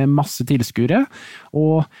med masse tilskuere,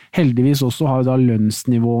 og heldigvis også har jo da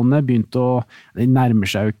lønnsnivåene begynt de nærmer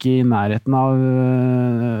seg jo ikke i nærheten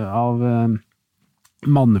av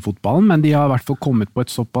mannefotballen, men de har i hvert fall kommet på et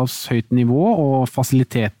såpass høyt nivå, og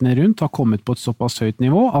fasilitetene rundt har kommet på et såpass høyt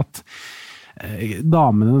nivå, at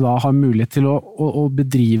damene da har mulighet til å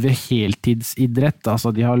bedrive heltidsidrett,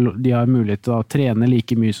 altså de har mulighet til å trene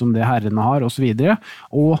like mye som det herrene har, og så videre,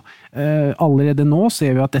 og allerede nå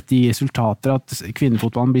ser vi at dette gir resultater, at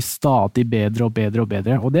kvinnefotballen blir stadig bedre og bedre og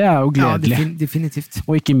bedre, og det jo gledelig. Ja, definitivt.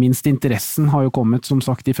 Og ikke minst interessen har jo kommet, som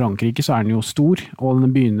sagt i Frankrike så den jo stor, og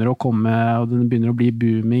den begynner å komme, og den begynner å bli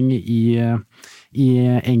booming i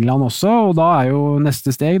England også, og da jo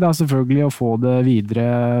neste steg da selvfølgelig å få det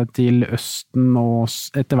videre til Østen, og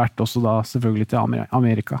etter hvert også da selvfølgelig til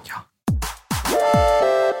Amerika. Ja.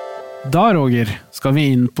 Da, Roger, skal vi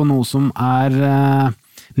inn på noe som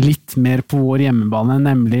litt mer på vår hjemmebane,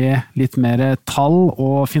 nemlig litt mer tall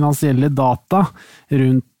og finansielle data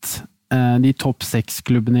rundt de topp 6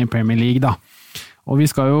 klubbene i Premier League da. Og vi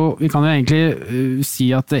kan jo egentlig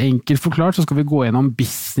si at enkelt forklart så skal vi gå gjennom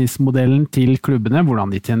businessmodellen til klubbene,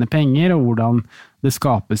 hvordan de tjener penger og hvordan det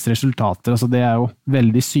skapes resultater. Altså det jo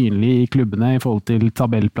veldig synlig i klubbene i forhold til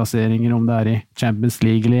tabellplasseringer, om det i Champions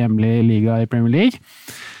League eller hjemlig liga i Premier League.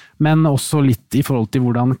 Men også litt i forhold til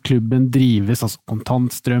hvordan klubben drives, altså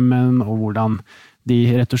kontantstrømmen, og hvordan de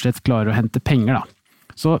rett og slett klarer å hente penger da.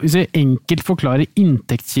 Så hvis vi enkelt forklarer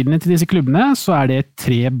inntektskildene til disse klubbene, så det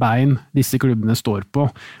 3 bein disse klubbene står på.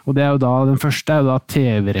 Og det jo da, den første jo da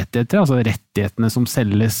TV-rettigheter, altså rettighetene som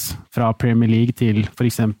selges fra Premier League til for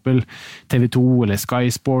eksempel TV2 eller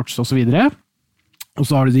Sky Sports og så videre. Og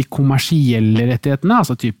så har du de kommersielle rettighetene,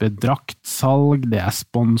 altså type draktsalg, det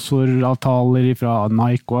sponsoravtaler fra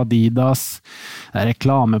Nike og Adidas, det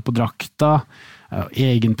reklame på drakta,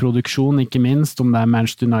 egenproduksjon, ikke minst, om det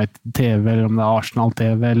Manchester United TV, eller om det Arsenal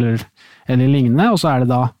TV, eller lignende, og så det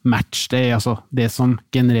da matchday, altså det som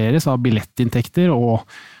genereres av billettinntekter, og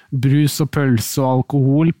brus og pølse og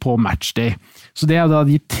alkohol på matchday. Så det da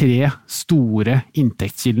de 3 store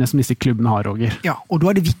inntektskildene som disse klubbene har, Roger. Ja, og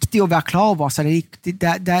da det viktig å være klar over, så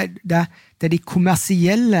det de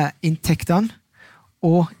kommersielle inntektene,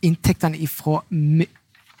 og inntektene fra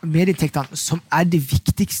medieinntektene, som det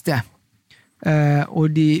viktigste,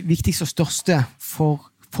 og de viktigste og største for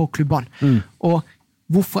klubbene. Og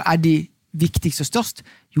hvorfor de viktigste og størst?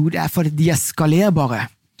 Jo, det fordi de skalerbare.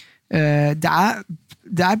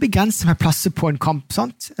 Det begrenset med plasser på en kamp,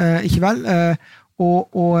 sant? Ikke vel?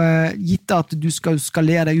 Og gitt at du skal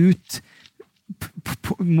skalere deg ut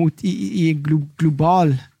i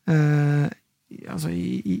global altså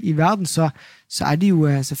i verden, så det jo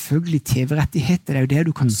selvfølgelig TV-rettigheter, det jo det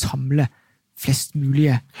du kan samle flest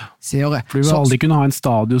mulige seere. For vi vil aldri kunne ha en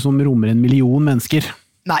stadion som rommer 1 million mennesker.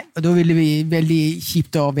 Nei, og da ville vi veldig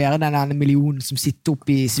kjipt å være den millionen som sitter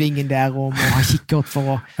oppe i svingen der og må ha kikkert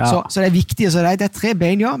for å... Ja. Så det viktig, så det 3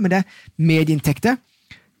 bein, ja, men det medieinntekter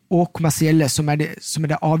og kommersielle som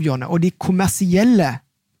det avgjørende. Og de kommersielle,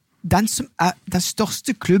 den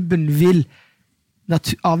største klubben vil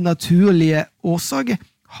av naturlige årsaker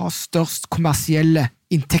ha størst kommersielle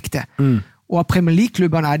inntekter. Og av Premier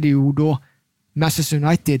League-klubbene det jo da Manchester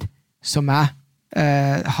United som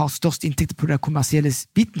har størst inntekter på den kommersielle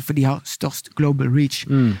biten, for de har størst global reach.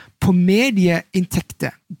 På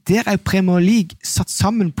medieinntekter, der Premier League satt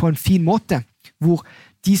sammen på en fin måte, hvor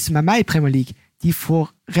de som med i Premier League, de får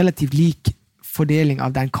relativt lik fordeling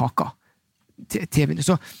av den kaka.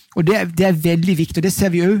 Og det veldig viktig, og det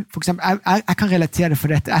ser vi jo, for eksempel, jeg kan relatere det for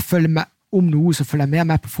dette, jeg følger med om noe, så følger jeg mer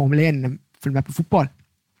med på Formel 1 enn følger med på fotball.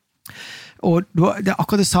 Og det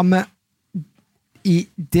akkurat det samme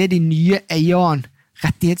det de nye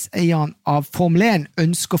rettighetseierne av Formel 1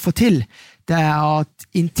 ønsker å få til, det at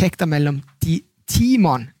inntekter mellom de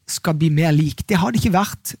teamene skal bli mer lik. Det har det ikke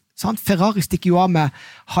vært. Sant? Ferrari stikker jo av med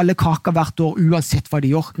halve kaka hvert år, uansett hva de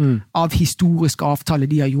gjør, av historiske avtaler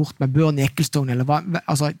de har gjort med Bernie Ecclestone, eller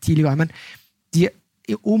altså tidligere, men de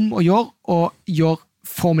om å gjøre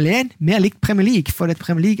Formel 1 mer likt Premier League, for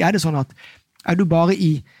Premier League det sånn at du bare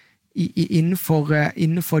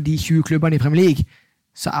innenfor de 20 klubbene i Premier League,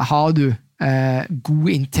 så har du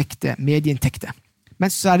gode inntekter, medieinntekter. Men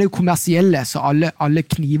så det jo kommersielle, så alle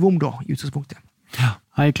kniver om da, i utgangspunktet. Ja,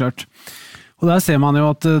 helt klart. Og der ser man jo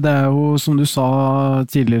at det jo, som du sa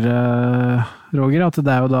tidligere, Roger, at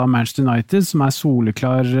det jo da Manchester United som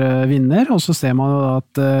soleklar vinner, og så ser man jo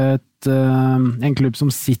at en klubb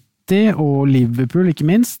som City og Liverpool, ikke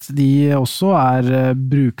minst, de også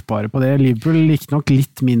brukbare på det. Liverpool likte nok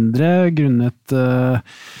litt mindre grunnet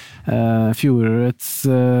fjorårets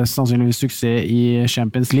sannsynligvis suksess i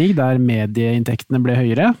Champions League, der medieinntektene ble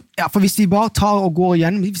høyere. Ja, for hvis vi bare tar og går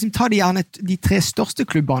igjen, hvis vi tar de 3 største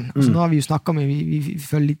klubbene, altså nå har vi jo snakket om, vi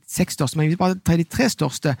følger de 6 største, men hvis vi bare tar de 3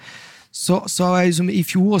 største, så som i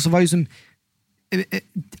fjor, så var jo som,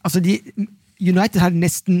 altså United hadde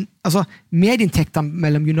nesten, altså medieinntektene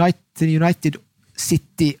mellom United,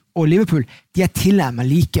 City og Liverpool, de tilnærmet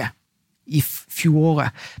like i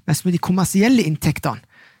fjoråret, mens med de kommersielle inntektene,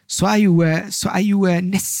 så jo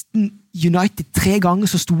nesten United 3 ganger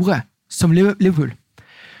så store som Liverpool.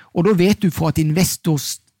 Og da vet du for at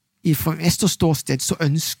investorståsted så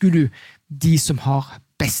ønsker du de som har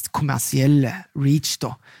best kommersielle reach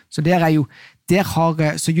da. Så så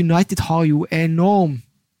United har jo enorme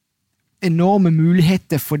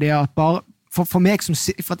muligheter for det at bare, for meg som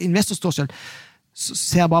for et investorståsted, så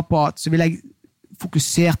ser jeg bare på at så vil jeg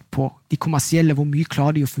fokusert på de kommersielle, hvor mye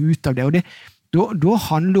klarer de å få ut av det, og da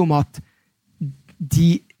handler det om at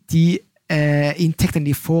de inntektene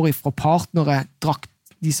de får fra partnere,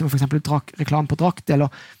 de som for eksempel drakk reklame på drakt, eller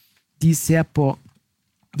de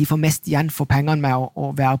får mest igjen for pengene med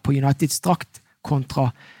å være på Uniteds drakt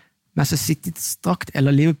kontra Manchester City's drakt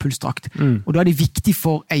eller Liverpools drakt. Og da det viktig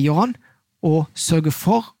for eierne å sørge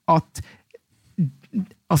for at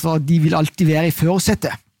altså, de vil alltid være i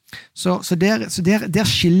førersetet. Så der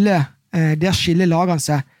skiller lagene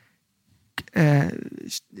seg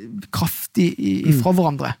kraftig fra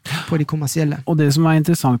hverandre på de kommersielle. Og det som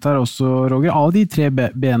interessant her også, Roger, av de 3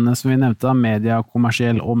 benene som vi nevnte, media,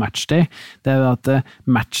 kommersiell og matchday, det jo at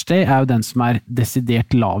matchday jo den som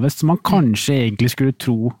desidert lavest, som man kanskje egentlig skulle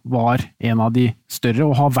tro var en av de større,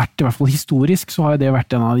 og har vært, i hvert fall historisk, så har det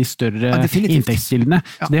vært en av de større inntektskildene.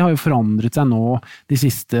 Så det har jo forandret seg nå de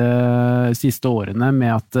siste årene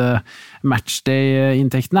med at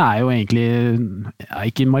matchday-inntektene jo egentlig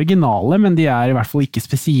ikke marginale, men de i hvert fall ikke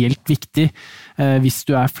spesielt viktig hvis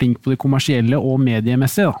du flink på det kommersielle og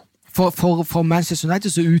mediemessig. Da. For Manchester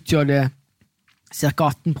United så utgjør det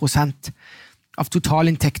ca. 18% av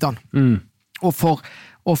totalinntektene. Og for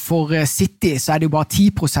City så det jo bare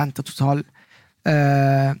 10% av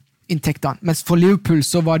totalinntektene. Mens for Liverpool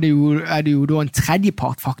så var det jo da en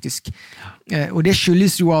tredjepart faktisk. Og det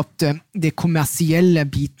skyldes jo at det kommersielle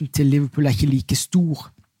biten til Liverpool ikke like stor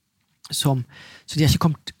så de har ikke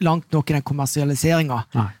kommet langt nok i den kommersialiseringen.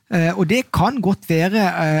 Og det kan godt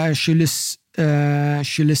være skyldes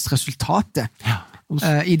resultatet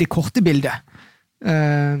i det korte bildet.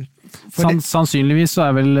 Sannsynligvis så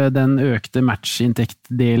vel den økte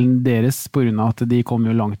matchinntektdelen deres på grunn av at de kom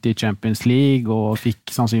jo langt i Champions League og fikk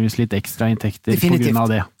sannsynligvis litt ekstra inntekter på grunn av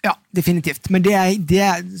det. Ja, definitivt. Men det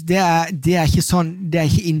ikke sånn, det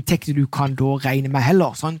ikke inntekter du kan da regne med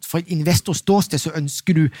heller. Sant? For et investorståsted så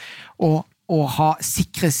ønsker du å ha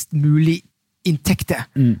sikrest mulig inntekter.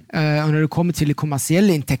 Og når det kommer til de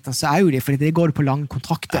kommersielle inntektene, så jo det, for det går det på lange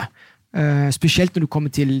kontrakter. Spesielt når du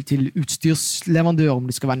kommer til utstyrsleverandører, om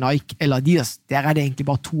det skal være Nike eller Adidas, der det egentlig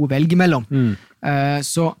bare 2 å velge mellom.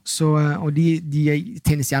 Og de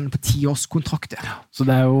tegnes gjerne på 10-årskontrakter. Så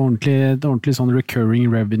det jo ordentlig sånn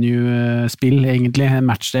recurring revenue-spill, egentlig.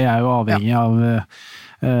 Matchday jo avhengig av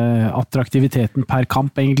attraktiviteten per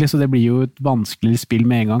kamp, egentlig, så det blir jo et vanskeligere spill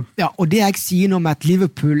med en gang. Ja, og det jeg sier nå med at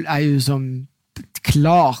Liverpool jo som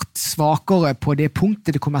klart svakere på det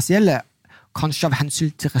punktet, det kommersielle, kanskje av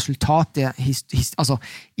hensyn til resultatet altså,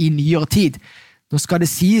 i nyere tid. Nå skal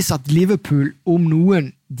det sies at Liverpool, om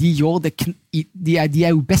noen, de jo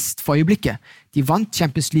best for øyeblikket. De vant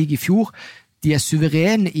Champions League i fjor, de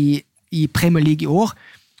suverene i Premier League i år,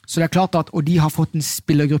 så det klart at, og de har fått en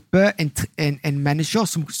spillergruppe, en manager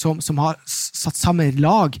som har satt sammen et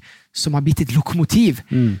lag, som har blitt et lokomotiv.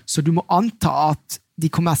 Så du må anta at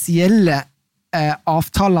de kommersielle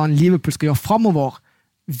avtalene Liverpool skal gjøre fremover,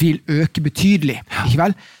 vil øke betydelig. Ikke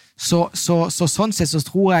vel? Så sånn sett så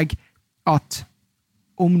tror jeg at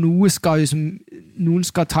om noen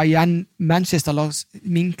skal ta igjen Manchester eller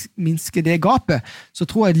minske det gapet, så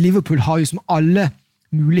tror jeg at Liverpool har jo som alle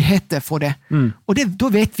muligheter for det. Og da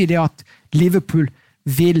vet vi det at Liverpool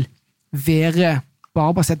vil være,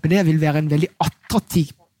 bare basert på det, vil være en veldig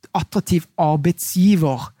attraktiv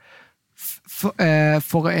arbeidsgiver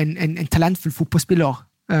for en talentfull fotballspiller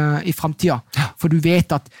i fremtiden. For du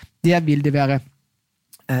vet at det vil det være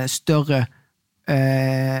større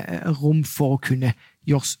rom for å kunne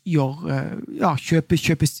kjøpe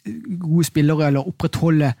gode spillere eller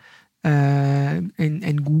opprettholde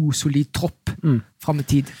en god, solid tropp frem i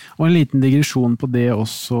tid. Og en liten digresjon på det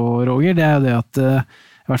også, Roger, det jo det at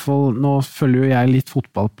i hvert fall, nå følger jo jeg litt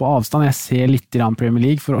fotball på avstand. Jeg ser litt i Premier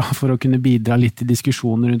League for å kunne bidra litt i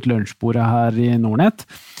diskusjoner rundt lunsjbordet her i Nordnet.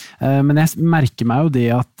 Men jeg merker meg jo det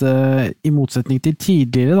at i motsetning til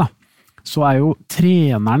tidligere, så jo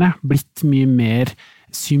trenerne blitt mye mer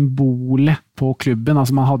symbolet på klubben.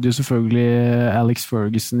 Altså man hadde jo selvfølgelig Alex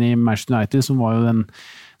Ferguson i Manchester United, som var jo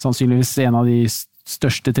sannsynligvis en av de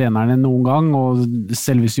største trenerne noen gang, og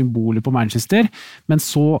selve symbolet på Manchester. Men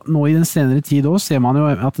så, nå i den senere tid også, ser man jo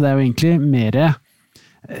at det jo egentlig mer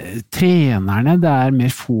trenerne, det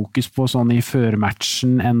mer fokus på sånn i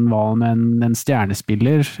førmatchen enn hva med en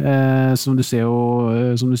stjernespiller. Som du ser jo,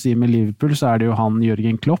 som du sier med Liverpool, så det jo han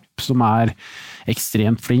Jørgen Klopp, som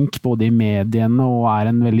ekstremt flink både i mediene og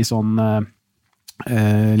en veldig sånn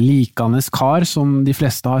likende kar som de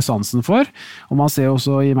fleste har sansen for. Og man ser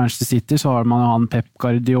også i Manchester City så har man jo han Pep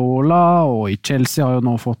Guardiola, og i Chelsea har jo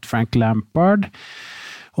nå fått Frank Lampard,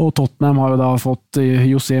 og Tottenham har jo da fått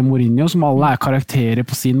José Mourinho, som alle karakterer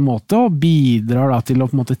på sin måte, og bidrar da til å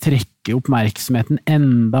på en måte trekke oppmerksomheten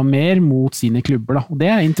enda mer mot sine klubber da. Og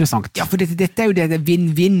det interessant. Ja, for dette jo det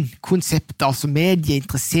win-win-konseptet, altså media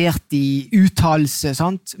interessert i uttalelse,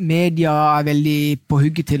 sant? Media veldig på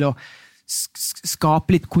hugget til å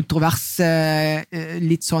skape litt kontroverse,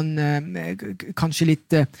 litt sånn, kanskje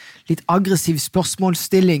litt aggressiv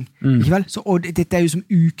spørsmålsstilling, ikke vel? Og dette jo som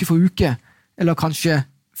uke for uke, eller kanskje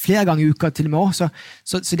flere ganger i uka til og med også.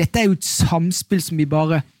 Så dette jo et samspill som det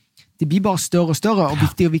blir bare større og større, og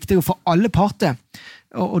viktigere og viktigere for alle parter.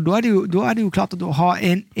 Og da det jo klart at å ha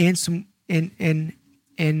en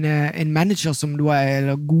manager som du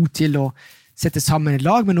god til å sette sammen et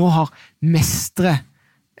lag, men nå har mestre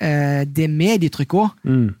det medietrykk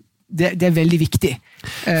også, det veldig viktig.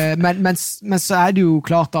 Men så det jo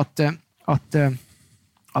klart at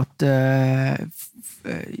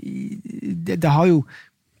det har jo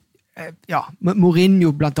Mourinho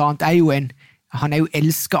blant annet han jo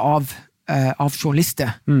elsket av journalister,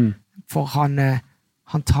 for han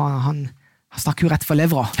snakker jo rett for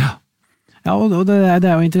levra. Ja, og det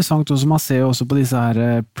jo interessant også, man ser jo også på disse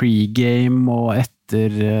her pre-game og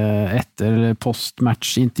etter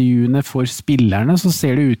postmatch-intervjuene for spillerne, så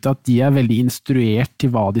ser det ut til at de veldig instruert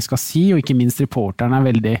til hva de skal si, og ikke minst reporterne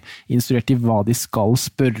veldig instruert til hva de skal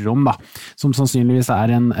spørre om, da, som sannsynligvis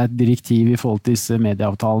et direktiv i forhold til disse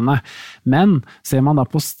medieavtalene. Men ser man da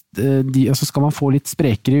på altså skal man få litt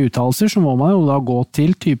sprekere uttalelser, så må man jo da gå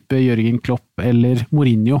til type Jørgen Klopp eller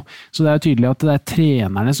Mourinho. Så det jo tydelig at det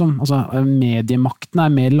trenerne som, altså mediemakten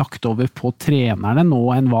mer lagt over på trenerne nå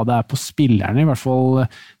enn hva det på spillerne, i hvert fall.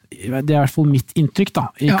 Det i hvert fall mitt inntrykk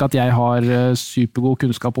da. Ikke at jeg har supergod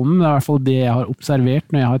kunnskap om det, men det i hvert fall det jeg har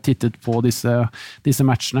observert når jeg har tittet på disse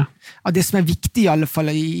matchene. Ja, det som viktig i alle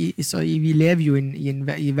fall, vi lever jo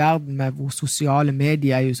i verden med hvor sosiale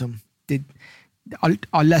medier jo som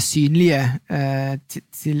alle synlige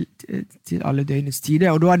til alle døgnets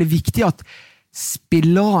tider, og da det viktig at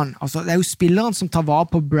spilleren, altså det jo spilleren som tar vare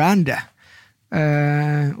på brandet,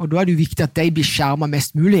 og da det jo viktig at de blir skjermet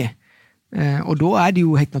mest mulig, og da det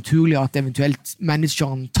jo helt naturlig at eventuelt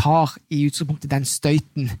manageren tar i utgangspunktet den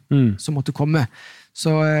støyten som måtte komme. Så,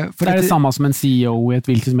 for det det samme som en CEO i et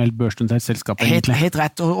hvilket som helst børsnotert selskap. Helt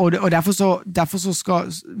rett, og derfor så skal,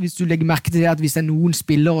 hvis du legger merke til det, at hvis det noen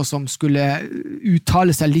spillere som skulle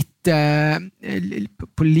uttale seg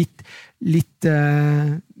på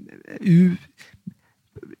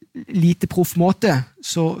lite proff måte,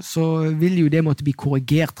 så vil jo det måtte bli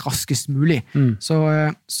korrigert raskest mulig.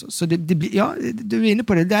 Så det blir, ja, du inne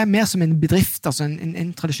på det, det mer som en bedrift, altså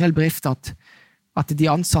en tradisjonell bedrift, at de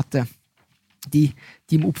ansatte de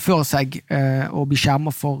må oppføre seg og bli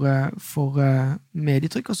skjermet for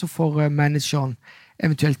medietrykk, og så får manageren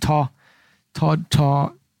eventuelt ta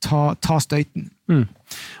ta støyten.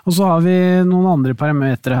 Og så har vi noen andre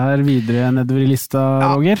parametre her videre nedover i lista,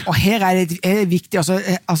 Roger. Og her det viktig,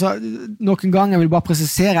 altså, noen ganger vil jeg bare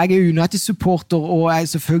presisere, jeg United-supporter, og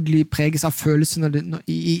jeg selvfølgelig preges av følelsene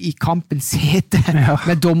i kampens hete,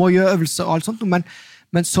 med dommergjøvelser og alt sånt,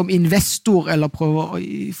 men som investor, eller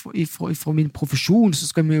fra min profesjon, så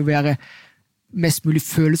skal vi jo være mest mulig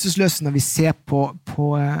følelsesløse når vi ser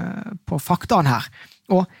på faktaene her.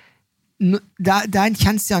 Og det en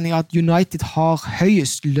kjensgjerning at United har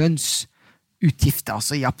høyest lønnsutgifter,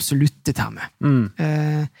 altså i absolutte termer.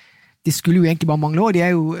 Det skulle jo egentlig bare mangle, og de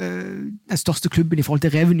jo den største klubben i forhold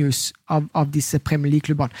til revenues av disse Premier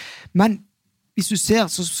League-klubbene. Men hvis du ser,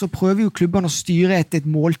 så prøver jo klubbene å styre et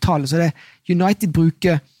måltall, så United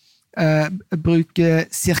bruker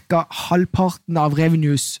cirka halvparten av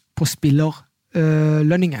revenues på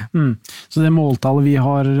spillerlønninger. Så det måltallet vi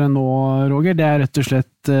har nå, Roger, det rett og slett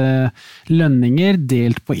lønninger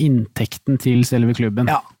delt på inntekten til selve klubben.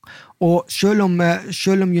 Ja, og selv om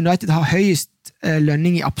United har høyest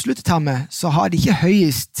lønning i absolutte termer, så har de ikke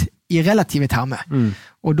høyest i relative termer.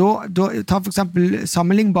 Og da ta for eksempel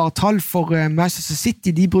sammenlignbare tall for Manchester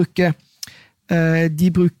City, de bruker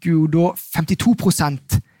jo da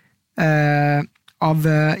 52% av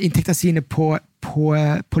inntektene sine på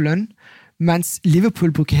lønn, mens Liverpool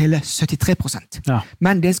bruker hele 73%. Ja.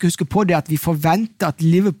 Men det jeg skal huske på det at vi forventer at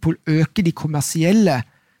Liverpool øker de kommersielle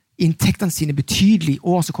inntektene sine betydelig i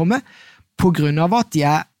år som kommer, på grunn av at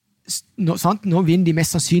nå vinner de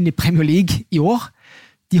mest sannsynlig Premier League i år.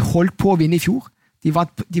 De holdt på å vinne i fjor. De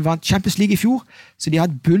vant Champions League i fjor, så de har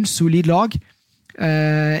et bunnsolid lag.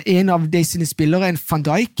 En av de sine spillere, en Van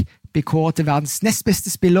Dijk, blir kåret til verdens nest beste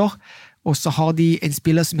spiller, og så har de en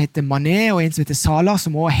spiller som heter Mané, og en som heter Salah,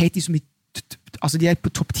 som også heter som altså de på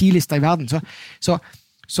topp 10-lista i verden.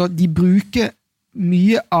 Så de bruker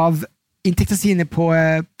mye av inntektene sine på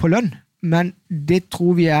lønn, men det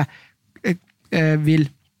tror vi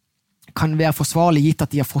kan være forsvarlig gitt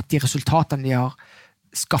at de har fått de resultatene de har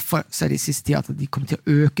skaffet seg de siste tida, at de kommer til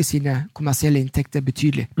å øke sine kommersielle inntekter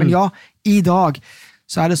betydelig. Men ja, i dag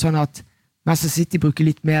så det sånn at Manchester City bruker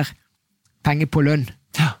litt mer penger på lønn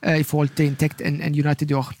i forhold til inntekt enn United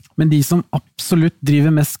i år. Men de som absolutt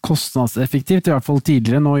driver mest kostnadseffektivt, i hvert fall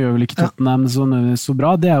tidligere, nå gjør vel ikke Tottenham så bra,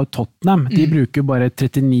 det jo Tottenham. De bruker bare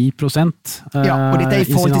 39% i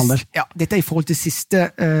sin alder. Ja, dette i forhold til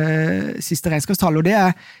siste regnskapstall, og de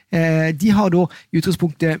har da i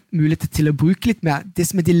utgangspunktet mulighet til å bruke litt mer. Det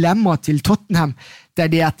som dilemmaet til Tottenham, det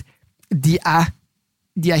det at de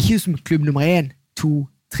ikke som klubb nummer 1, 2,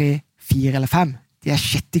 3, 4 eller 5. De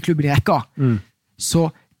sjette klubben i rekka.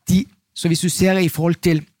 Så hvis du ser i forhold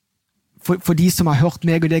til for de som har hørt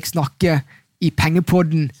meg og deg snakke i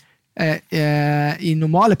pengepodden, i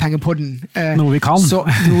normale pengepodden, noe vi kan.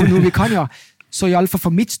 Noe vi kan, ja. Så i alle fall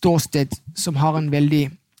for mitt ståsted, som har en veldig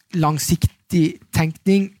langsiktig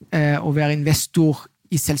tenkning, å være investor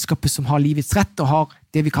i selskapet som har livets rett, og har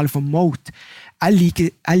det vi kaller for moat. Jeg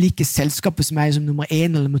liker selskapet som som nummer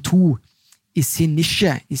 1 eller nummer 2 i sin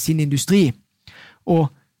nisje, i sin industri.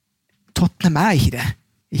 Og Tottenham ikke det,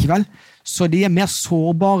 ikke vel? Så de mer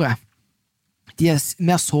sårbare.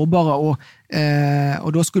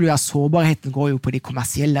 Og da skulle jo sårbarheten gå jo på de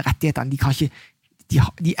kommersielle rettighetene.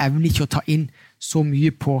 De evner ikke å ta inn så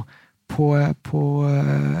mye på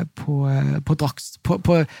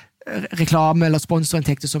reklame eller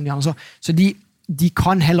sponsorinntekter som de andre. Så de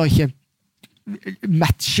kan heller ikke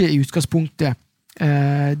matche i utgangspunktet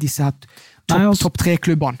disse topp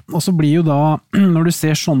 3-klubbene. Og så blir jo da, når du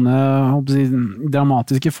ser sånne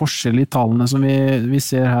dramatiske forskjeller i tallene som vi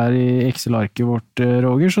ser her i Excel-arket vårt,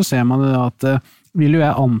 Roger, så ser man at vil jo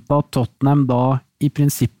jeg anta at Tottenham da i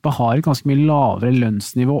prinsippet har et ganske mye lavere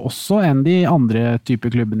lønnsnivå også enn de andre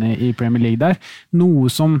typer klubbene i Premier League der.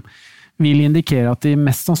 Noe som vil indikere at de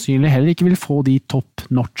mest sannsynlig heller ikke vil få de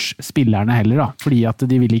top-notch-spillerne heller, da, fordi at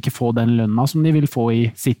de vil ikke få den lønna som de vil få i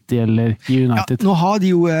City eller i United. Ja, nå har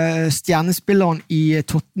de jo stjernespilleren i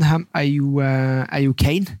Tottenham er jo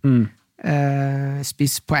Kane.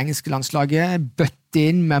 Spiss på engelske landslaget, bøtt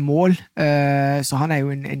inn med mål, så han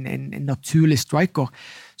jo en naturlig striker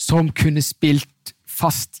som kunne spilt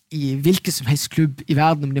fast i hvilken som helst klubb i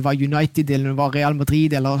verden, om det var United eller om det var Real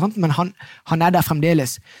Madrid eller sånt, men han der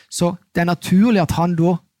fremdeles. Så det naturlig at han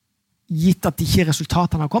da, gitt at ikke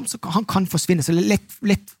resultatene har kommet, så han kan forsvinne. Så det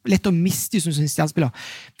lett å miste som sin stjernespiller.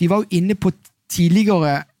 Vi var jo inne på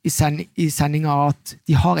tidligere i sendinga at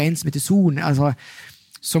de har en som heter Son, altså,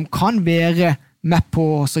 som kan være med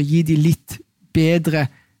på å gi de litt bedre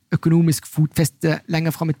økonomisk fotfeste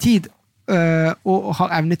lenger frem i tid, og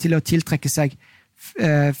har evne til å tiltrekke seg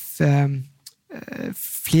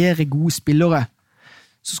flere gode spillere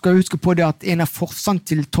så skal vi huske på det at en av forsang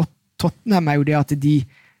til Tottenham jo det at de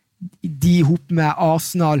ihop med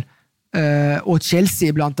Arsenal og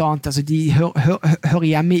Chelsea blant annet, altså de hører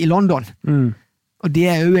hjemme i London. Og det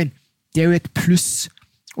jo et pluss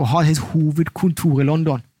å ha et hovedkontor i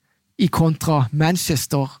London i kontra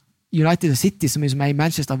Manchester United og City, som i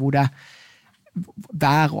Manchester, hvor det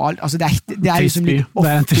vær og alt, altså det jo som litt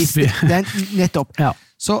office, det nettopp. Ja.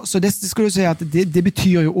 Så det skal du si at det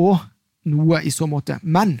betyr jo også noe i så måte.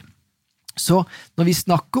 Men, så når vi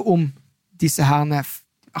snakker om disse herne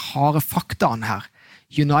harde faktaene her,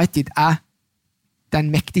 United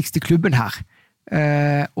den mektigste klubben her,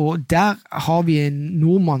 og der har vi en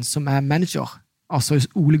nordmann som manager, altså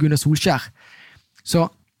Ole Gunnar Solskjær. Så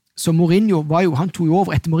Mourinho han tog jo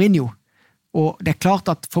over etter Mourinho, og det klart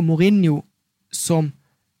at for Mourinho, som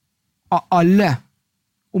av alle,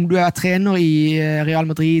 om du trener i Real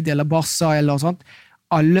Madrid eller Barca eller sånt,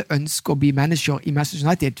 alle ønsker å bli manager i Manchester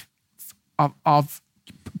United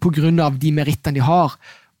på grunn av de merittene de har,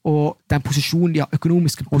 og den posisjonen de har,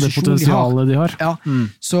 økonomiske posisjonen de har. Og det potensialet de har. Ja,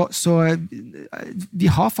 så vi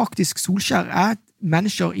har faktisk, Solskjær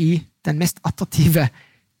manager i den mest attraktive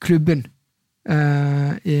klubben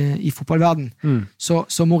i fotballverden.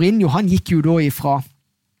 Så Mourinho, han gikk jo da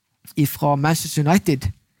ifra Manchester United,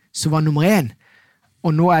 som var nummer 1,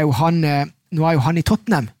 og nå jo han i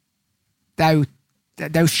Tottenham. Det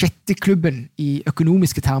jo sjette klubben i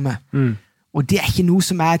økonomiske termer. Og det ikke noe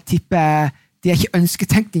som jeg tipper, det ikke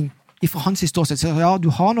ønsketenkning fra hans ståsted. Så ja, du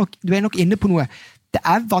nok inne på noe. Det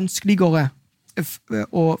vanskeligere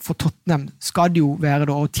for Tottenham skal det jo være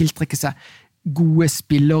da, å tiltrekke seg gode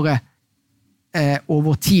spillere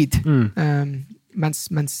over tid.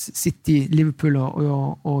 Mens City, Liverpool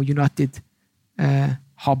og United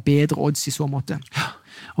har bedre odds i så måte.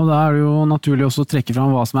 Og da det jo naturlig også å trekke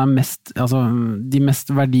fram hva som mest, altså de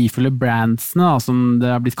mest verdifulle brandsene, da, som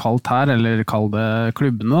det blitt kalt her, eller kall det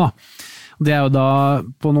klubbene da. Det jo da,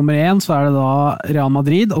 på nummer 1 så det da Real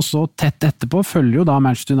Madrid, og så tett etterpå følger jo da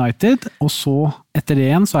Manchester United, og så etter det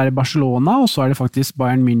igjen så det Barcelona, og så det faktisk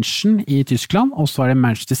Bayern München i Tyskland, og så det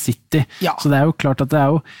Manchester City. Ja. Så det jo klart at det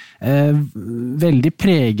jo veldig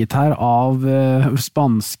preget her av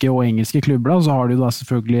spanske og engelske klubber, og så har du da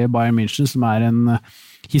selvfølgelig Bayern München, som en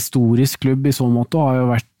historisk klubb i så måte, og har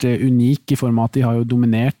jo vært unik i form av at de har jo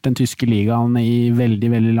dominert den tyske ligaen i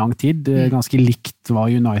veldig, veldig lang tid, ganske likt hva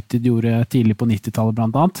United gjorde tidlig på 90-tallet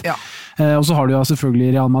blant annet. Ja. Og så har du jo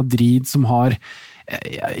selvfølgelig Real Madrid som har,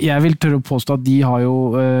 jeg vil tørre å påstå at de har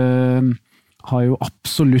jo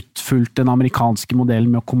absolutt fulgt den amerikanske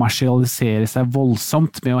modellen med å kommersialisere seg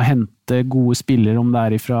voldsomt, med å hente gode spillere, om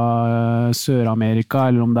det fra Sør-Amerika,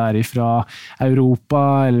 eller om det fra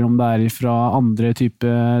Europa, eller om det fra andre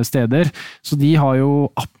type steder. Så de har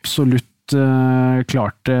jo absolutt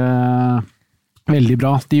klart det veldig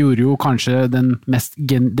bra. De gjorde jo kanskje det mest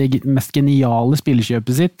geniale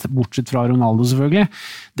spillekjøpet sitt, bortsett fra Ronaldo selvfølgelig.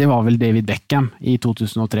 Det var vel David Beckham i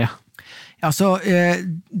 2003. Altså,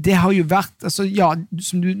 det har jo vært, altså, ja,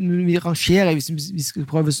 som vi rangerer, hvis vi skal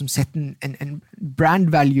prøve å sette en brand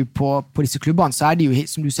value på disse klubbene, så det jo,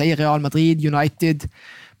 som du sier, Real Madrid, United,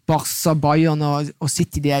 Barca, Bayern og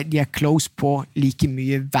City, de close på like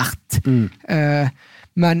mye verdt.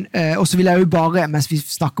 Men, og så vil jeg jo bare, mens vi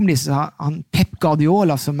snakker om disse, han Pep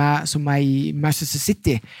Guardiola, som i Manchester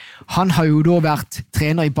City, han har jo da vært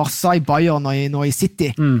trener i Barca, i Bayern og nå i City.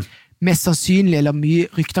 Mest sannsynlig, eller mye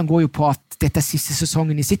ryktene går jo på at dette siste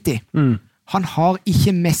sesongen i City. Han har ikke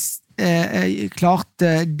mest klart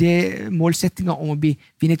det målsettinga om å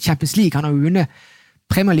vinne Champions League. Han har jo vunnet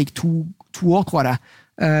Premier League to år, tror jeg det.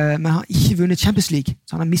 Men han har ikke vunnet Champions League,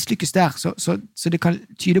 så han har mislykkes der. Så det kan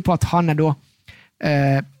tyde på at han da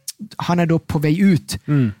på vei ut.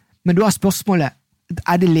 Men da spørsmålet,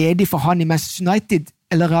 det ledig for han i Manchester United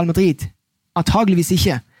eller Real Madrid? Antageligvis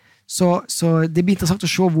ikke. Så det blir interessant å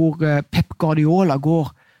se hvor Pep Guardiola går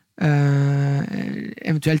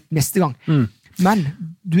eventuelt neste gang. Men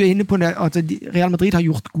du inne på det at Real Madrid har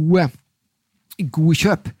gjort gode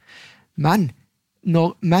kjøp. Men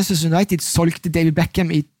når Manchester United solgte David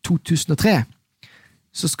Beckham i 2003,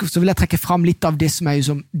 så vil jeg trekke fram litt av det som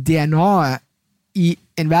som DNA i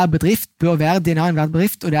enhver bedrift, bør være DNA i enhver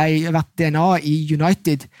bedrift, og det har vært DNA i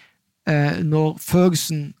United når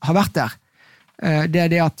Ferguson har vært der. Det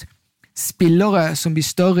det at spillere som blir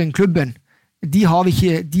større enn klubben, de har det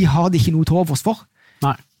ikke noe til overs for.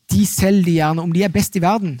 Nei. De selger de gjerne, om de best i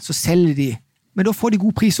verden, så selger de. Men da får de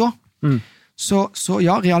god pris også. Så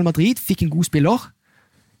ja, Real Madrid fikk en god spiller,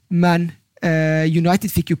 men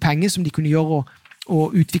United fikk jo penger som de kunne gjøre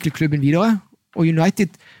og utvikle klubben videre. Og United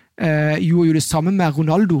gjorde jo det samme med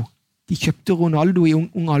Ronaldo. De kjøpte Ronaldo i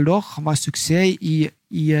ung alder. Han var suksess i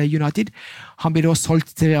i United. Han blir da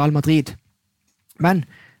solgt til Real Madrid. Men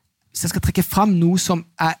hvis jeg skal trekke frem noe som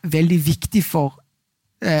veldig viktig for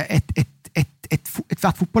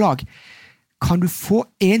hvert fotballag, kan du få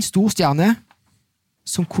en stor stjerne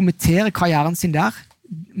som kommenterer karrieren sin der.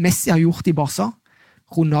 Messi har gjort det i Barca.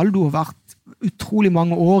 Ronaldo har vært utrolig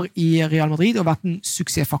mange år i Real Madrid og vært en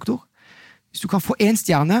suksessfaktor. Hvis du kan få en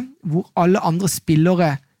stjerne hvor alle andre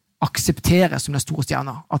spillere aksepterer som den store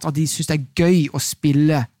stjerna, at de synes det gøy å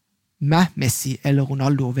spille med Messi eller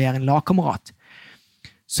Ronaldo og være en lagkamerat,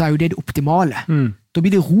 så jo det optimale. Da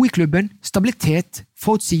blir det ro i klubben, stabilitet,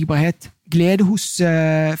 forutsigbarhet, glede hos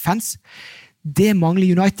fans. Det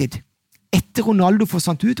mangler United. Etter Ronaldo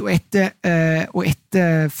forsvant ut, og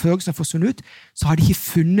etter Ferguson forsvant ut, så har de ikke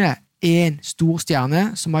funnet en stor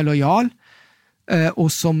stjerne som lojal, og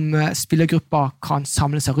som spillergruppa kan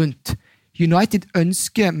samle seg rundt. United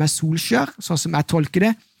ønsker med Solskjær, sånn som jeg tolker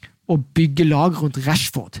det, å bygge lag rundt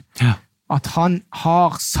Rashford. Ja. At han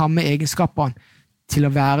har samme egenskapene til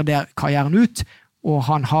å være der karrieren ut, og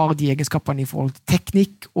han har de egenskapene i forhold til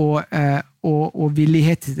teknikk og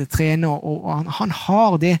villighet til å trene, og han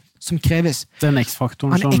har det som kreves. Den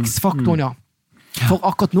X-faktoren. X-faktoren, ja. For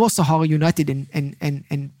akkurat nå så har United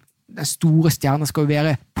den store stjernen skal jo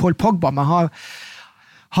være Paul Pogba, men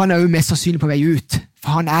han jo mest sannsynlig på vei ut, for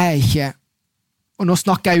han ikke, og nå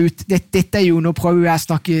snakker jeg ut, dette jo, nå prøver jeg å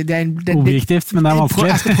snakke, objektivt, men det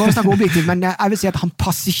vanskelig. Jeg skal prøve å snakke objektivt, men jeg vil si at han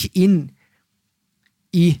passer ikke inn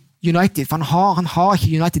i United, for han har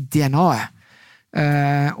ikke United-DNA-et,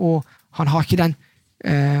 og han har ikke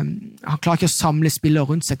han klarer ikke å samle spillere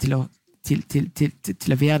rundt seg til å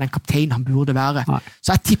være den kapteinen han burde være. Nei.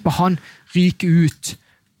 Så jeg tipper han ryker ut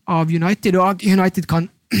av United, og at United kan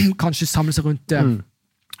kanskje samle seg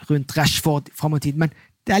rundt Rashford frem og tid, men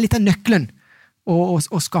det litt av nøkkelen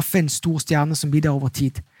å skaffe en stor stjerne som blir der over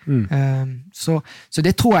tid. Så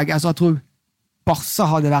det tror jeg, jeg tror Barca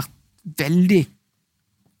hadde vært veldig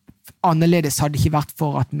annerledes hadde det ikke vært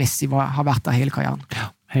for at Messi har vært der hele karrieren. Ja,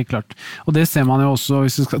 helt klart. Og det ser man jo også,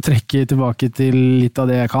 hvis du skal trekke tilbake til litt av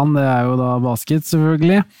det jeg kan, det jo da basket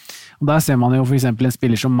selvfølgelig. Og der ser man jo for eksempel en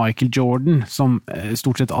spiller som Michael Jordan, som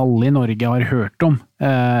stort sett alle i Norge har hørt om,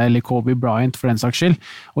 eller Kobe Bryant for den saks skyld.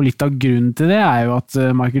 Og litt av grunnen til det jo at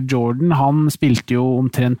Michael Jordan, han spilte jo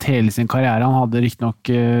omtrent hele sin karriere. Han hadde riktignok,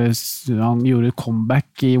 han gjorde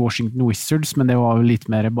comeback i Washington Wizards, men det var jo litt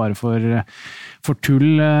mer bare for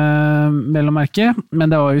tull, mellommerke. Men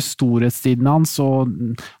det var jo storhetstiden hans, og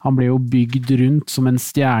han ble jo bygd rundt som en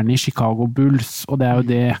stjerne i Chicago Bulls, og det jo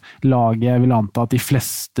det laget jeg vil anta at de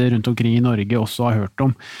fleste rundt omkring i Norge også har hørt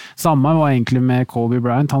om. Samme var egentlig med Kobe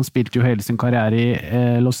Bryant, han spilte jo hele sin karriere i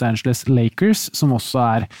Los Angeles Lakers, som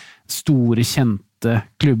også store, kjente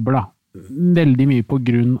klubber da. Veldig mye på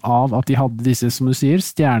grunn av at de hadde disse, som du sier,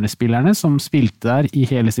 stjernespillerne som spilte der i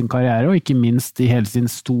hele sin karriere, og ikke minst i hele sin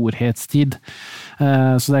storhetstid.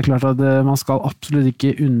 Så det klart at man skal absolutt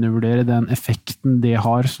ikke undervurdere den effekten det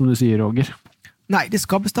har, som du sier, Roger. Nei, det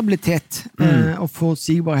skaper stabilitet og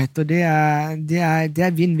forutsigbarhet, og det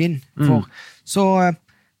vinn-vinn for. Så,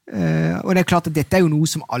 og det klart at dette jo noe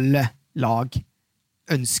som alle lag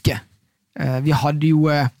ønsker.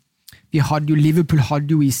 Liverpool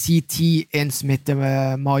hadde jo i sin tid en som heter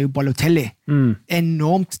Mario Balotelli.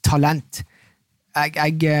 Enormt talent.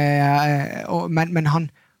 Men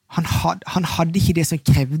han hadde ikke det som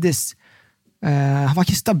krevdes. Han var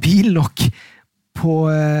ikke stabil nok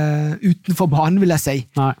utenfor banen, vil jeg si.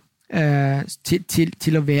 Nei.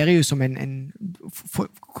 Til å være jo som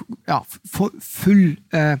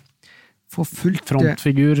fullt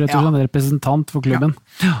frontfigur, rett og slett, en representant for klubben.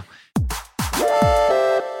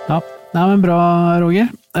 Ja, nei, men bra,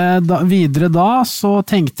 Roger. Videre så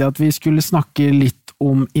tenkte jeg at vi skulle snakke litt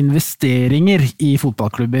om investeringer i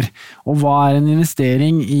fotballklubber. Og hva en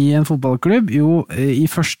investering i en fotballklubb? Jo, i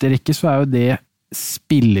første rekke så jo det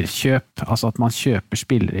spillerkjøp, altså at man kjøper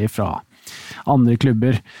spillere fra andre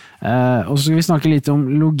klubber. Og så skal vi snakke litt om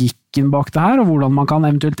logikken bak det her, og hvordan man kan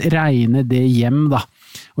eventuelt regne det hjem da.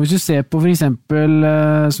 Og hvis du ser på for eksempel,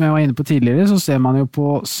 som jeg var inne på tidligere, så ser man jo på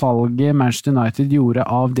salget Manchester United gjorde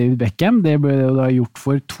av David Beckham. Det ble jo da gjort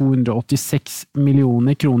for 286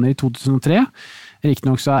 millioner kroner i 2003.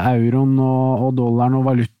 Riktignok så euroen og dollaren og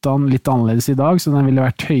valutaen litt annerledes i dag, så den ville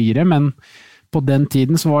vært høyere, men på den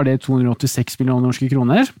tiden så var det 286 millioner norske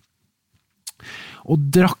kroner. Og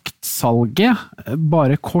draktsalget,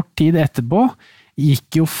 bare kort tid etterpå,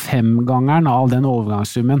 gikk jo 5-gangeren av den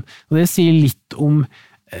overgangssummen. Og det sier litt om,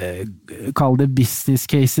 kall det business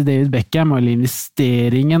case i David Beckham, eller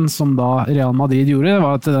investeringen som da Real Madrid gjorde, det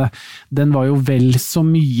var at den var jo vel så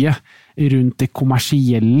mye rundt det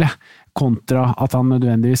kommersielle. kontra at han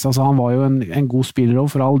nødvendigvis, altså han var jo en god spiller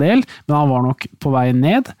for all del, men han var nok på vei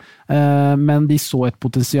ned, men de så et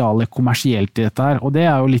potensial kommersielt i dette her, og det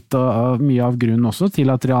jo litt mye av grunnen også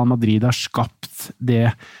til at Real Madrid har skapt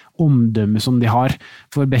det omdømme som de har.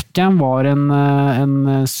 For Beckham var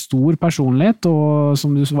en stor personlighet, og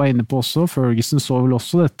som du var inne på også, Ferguson så vel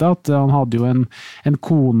også dette, at han hadde jo en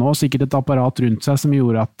kone og sikkert et apparat rundt seg som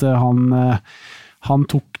gjorde at han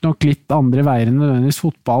tok nok litt andre veier enn nødvendigvis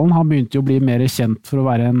fotballen. Han begynte jo å bli mer kjent for å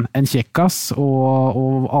være en kjekkas,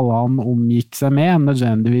 og alle han omgikk seg med, enn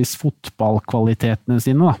nødvendigvis fotballkvalitetene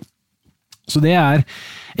sine da. Så det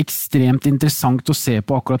ekstremt interessant å se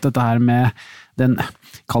på akkurat dette her med den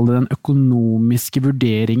økonomiske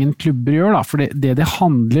vurderingen klubber gjør da, for det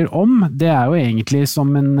handler om, det jo egentlig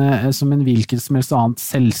som en hvilket som helst annet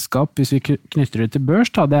selskap, hvis vi knytter det til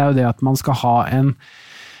børs da, det jo det at man skal ha en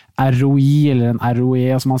ROI eller en ROE,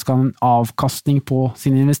 altså man skal ha en avkastning på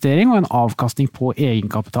sin investering og en avkastning på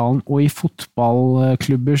egenkapitalen, og i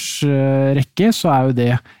fotballklubbers rekke så jo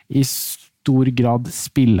det i stor grad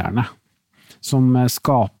spillerne som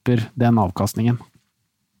skaper den avkastningen.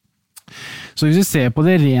 Så hvis vi ser på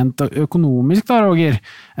det rent økonomisk da, Roger,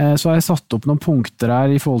 så har jeg satt opp noen punkter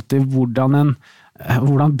her i forhold til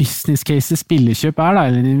hvordan business case spillekjøp da,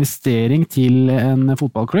 eller en investering til en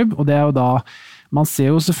fotballklubb, og det jo da, man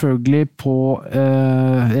ser jo selvfølgelig på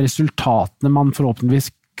resultatene man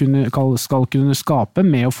forhåpentligvis skal kunne skape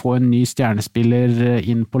med å få en ny stjernespiller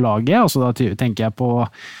inn på laget, altså da tenker jeg på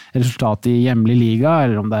resultatet i hjemlig liga,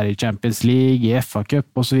 eller om det i Champions League, i FA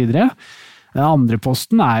Cup og så videre. Den andre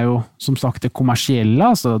posten jo som sagt det kommersielle,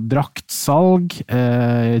 altså draktsalg,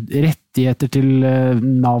 rettigheter til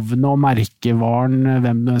navnet og merkevaren,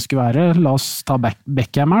 hvem det skulle være. La oss ta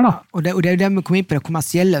Beckham her da. Og det jo det vi kommer inn på det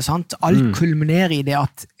kommersielle, sant? Alt kulminerer i det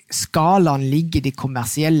at skalaen ligger i det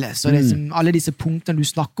kommersielle, så det som, alle disse punktene du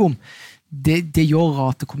snakker om, det gjør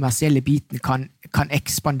at det kommersielle biten kan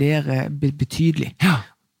ekspandere betydelig. Ja.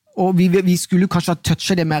 Og vi skulle kanskje ha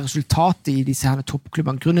touchet det med resultatet i disse her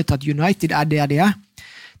toppklubbene. Grunnen til at United der de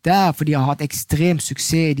det fordi de har hatt ekstrem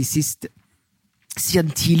suksess i de siste,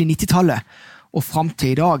 siden tidlig 90-tallet og frem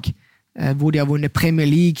til i dag, hvor de har vunnet Premier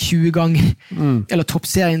League 20 ganger, eller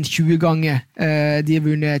toppserien 20 ganger, de har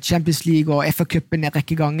vunnet Champions League og FA-cupen en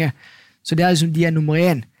rekke ganger, så det liksom de nummer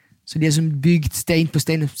 1, så de som bygd stein på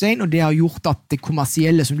stein på stein, og det har gjort at det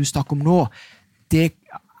kommersielle som du snakker om nå,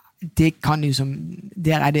 det kan jo som,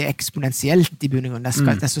 der det eksponentielt i bunnen, det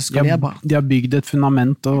skal skalerbart. De har bygd et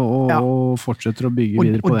fundament og fortsetter å bygge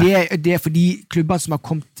videre på det. Og det fordi klubbene som har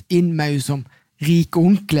kommet inn med som rik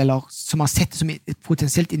onkel, eller som har sett det som et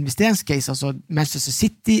potensielt investeringscase, altså Manchester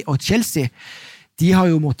City og Chelsea, de har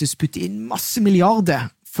jo måttet spytte inn masse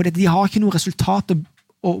milliarder, for de har ikke noe resultat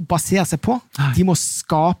å basere seg på. De må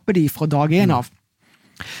skape de fra dag 1 av.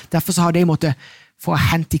 Derfor så har de måttet, for å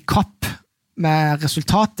hente i kapp med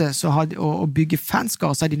resultatet og bygge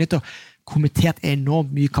fanskare, så de nødt til å kommentert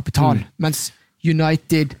enormt mye kapital, mens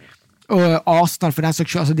United og Arsenal for den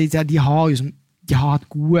saks skyld, altså de har hatt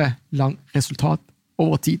gode resultat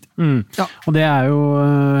over tid. Ja. Og det jo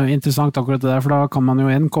interessant akkurat det der, for da kan man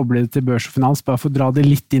jo koble det til børs og finans, bare for å dra det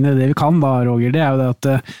litt inn i det vi kan da, Roger, det jo det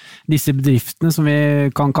at disse bedriftene, som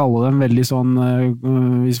vi kan kalle dem veldig sånn,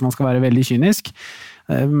 hvis man skal være veldig kynisk,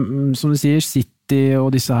 som du sier, City og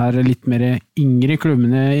disse her litt mer yngre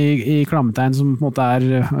klubbene i klammetegn som på en måte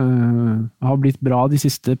har blitt bra de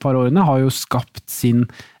siste par årene, har jo skapt sin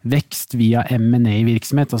vekst via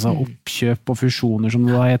M&A-virksomhet, altså oppkjøp og fusjoner som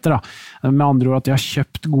det da heter. Da. Med andre ord at de har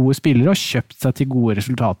kjøpt gode spillere og kjøpt seg til gode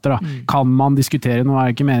resultater. Da. Kan man diskutere, nå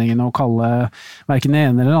det ikke meningen å kalle hverken den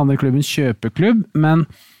ene eller den andre klubben kjøpeklubb, men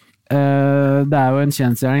det jo en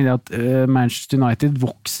kjensgjerning at Manchester United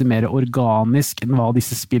vokser mer organisk enn hva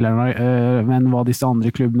disse spillerne enn hva disse andre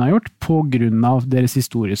klubbene har gjort, på grunn av deres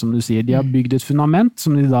historie, som du sier. De har bygd et fundament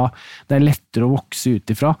som det lettere å vokse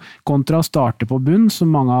ut ifra, kontra å starte på bunn,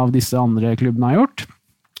 som mange av disse andre klubbene har gjort,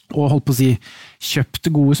 og holdt på å si, kjøpt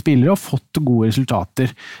gode spillere og fått gode resultater.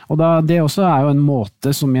 Og det også jo en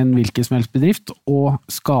måte som i en hvilken som helst bedrift å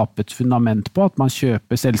skape et fundament på, at man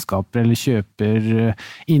kjøper selskaper eller kjøper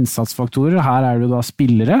innsatsfaktorer. Her det jo da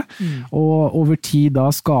spillere, og over tid da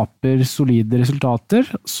skaper solide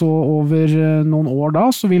resultater. Så over noen år da,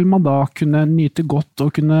 så vil man da kunne nyte godt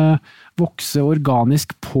og kunne vokse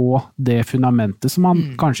organisk på det fundamentet som man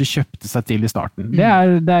kanskje kjøpte seg til i starten.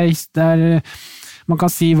 Det man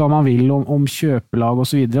kan si hva man vil om kjøpelag og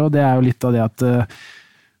så videre, og det jo litt av det at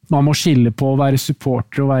man må skille på å være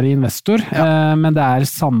supporter og være investor, men det er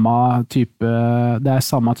samme type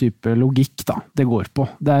logikk da, det går på.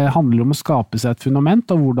 Det handler om å skape seg et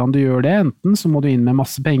fundament, og hvordan du gjør det, enten så må du inn med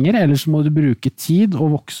masse penger, eller så må du bruke tid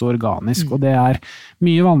og vokse organisk, og det er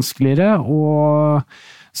mye vanskeligere å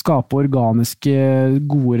skape organiske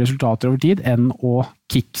gode resultater over tid, enn å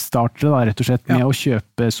kickstarte da, rett og slett med å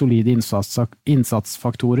kjøpe solide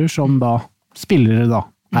innsatsfaktorer, som da spillere da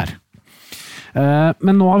er.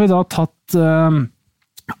 Men nå har vi da tatt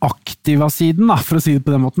aktiva siden, da, for å si det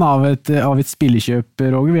på den måten, av et spillekjøp,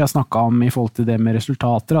 Roger. Vi har snakket om i forhold til det med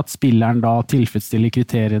resultater, at spilleren da tilfredsstiller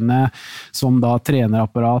kriteriene som da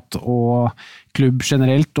trenerapparat og klubb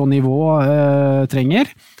generelt og nivå trenger.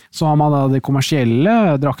 Så har man da det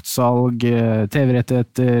kommersielle, draktsalg,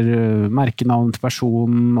 TV-rettigheter, merkenavn til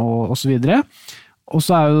personen og så videre. Og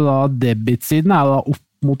så er jo da debitsiden er jo da opp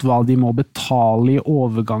mot hva de må betale i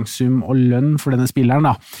overgangssum og lønn for denne spilleren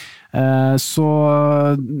da. Så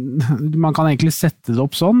man kan egentlig sette det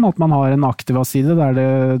opp sånn at man har en aktiva side der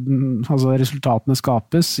altså resultatene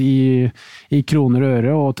skapes i kroner og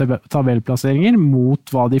øre og tabellplasseringer mot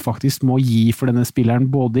hva de faktisk må gi for denne spilleren,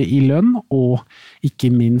 både i lønn og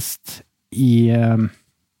ikke minst i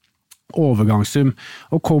overgangssum.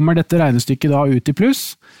 Og kommer dette regnestykket da ut i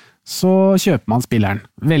pluss, så kjøper man spilleren.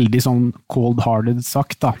 Veldig sånn cold-hearted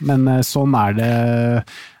sagt da, men sånn er det.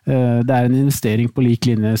 Det er en investering på lik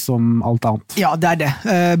linje som alt annet. Ja, det er det.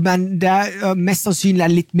 Men det er mest sannsynlig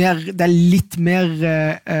litt mer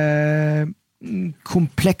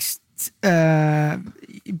komplekst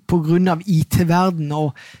på grunn av IT-verden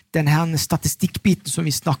og den her statistikkbiten som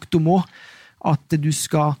vi snakket om også, at du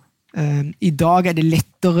skal i dag er det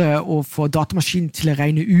lettere å få datamaskinen til å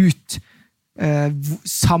regne ut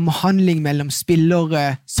samhandling mellom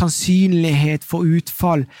spillere, sannsynlighet for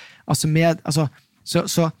utfall, så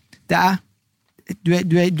det er du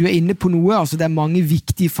er inne på noe, altså det er mange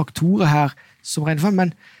viktige faktorer her som regner for,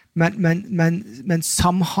 men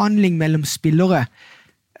samhandling mellom spillere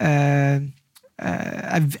er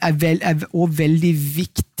også veldig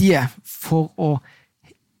viktige for å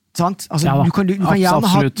sant? Altså, ja, du kan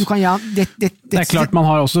gjerne ha det er klart man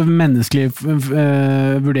har også menneskelige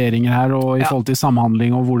vurderinger her og i forhold til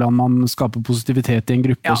samhandling og hvordan man skaper positivitet i en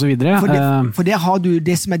gruppe og så videre. For der har du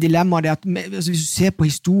det som er dilemmaet, det at altså, hvis du ser på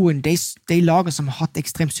historien, de lagene som har hatt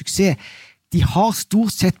ekstrem suksess, de har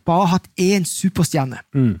stort sett bare hatt én superstjerne,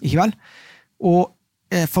 ikke vel? Og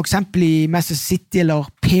for eksempel i Manchester City eller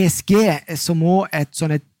PSG som også et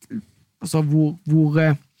sånn altså hvor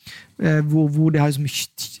det har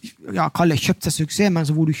kjøpt seg suksess, men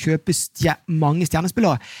hvor du kjøper mange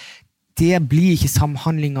stjernespillere, det blir ikke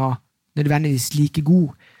samhandlinger nødvendigvis like god.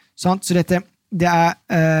 Sant? Så det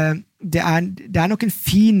er nok en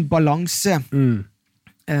fin balanse.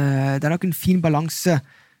 Det er nok en fin balanse.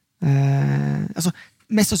 Altså,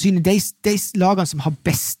 mest sannsynlig de lagene som har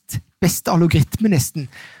beste algoritme nesten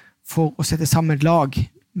for å sette sammen et lag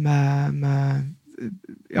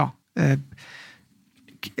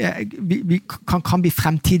vi kan bli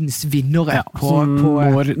fremtidens vinnere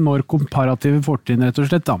når komparative fortrinn rett og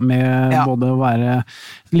slett da, med både å være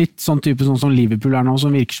litt sånn type sånn som Liverpool er nå,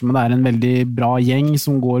 som virker som det er en veldig bra gjeng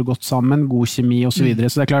som går godt sammen, god kjemi og så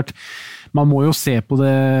videre, så det er klart man må jo se på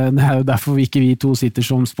det, det er jo derfor vi ikke vi to sitter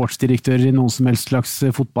som sportsdirektører i noen som helst slags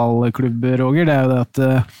fotballklubb, Roger, det er jo det at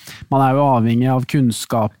man er jo avhengig av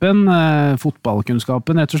kunnskapen,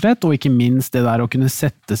 fotballkunnskapen rett og slett, og ikke minst det der å kunne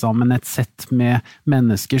sette sammen et sett med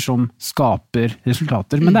mennesker som skaper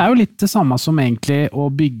resultater. Men det er jo litt det samme som egentlig å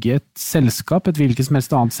bygge et selskap, et hvilket som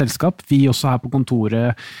helst annet selskap. Vi også her på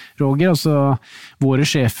kontoret, Roger, altså våre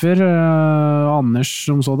sjefer, Anders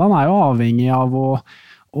som sådan, er jo avhengig av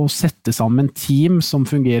å sette sammen team som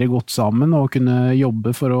fungerer godt sammen og kunne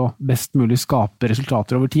jobbe for å best mulig skape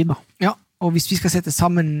resultater over tid. Da. Ja, og hvis vi skal sette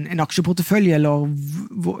sammen en aksjeportefølje eller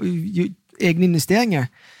egne investeringer,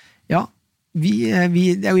 det er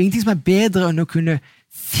jo ingenting som er bedre enn å kunne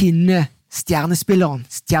finne stjernespilleren,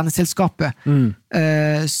 stjerneselskapet,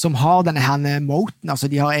 som har denne her moten, altså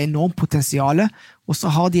de har enormt potensiale, og så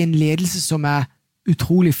har de en ledelse som er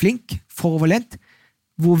utrolig flink, foroverlent,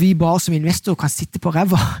 hvor vi bare som investor kan sitte på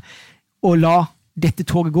ræva og la dette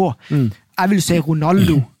toget gå. Jeg vil si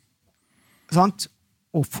Ronaldo, sant?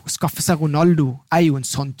 Å skaffe seg Ronaldo er jo en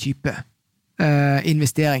sånn type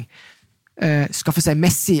investering. Skaffe seg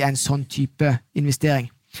Messi er en sånn type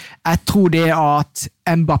investering. Jeg tror det at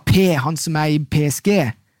Mbappé, han som er i PSG,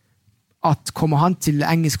 at kommer han til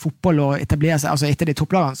engelsk fotball og etablerer seg, altså etter det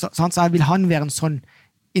topplagene, så vil han være en sånn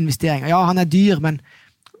investering. Ja, han er dyr, men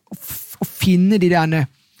å finne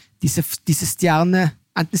disse stjerne,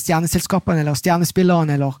 enten stjerneselskapene eller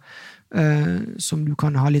stjernespillerne eller som du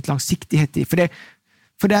kan ha litt langsiktighet i. For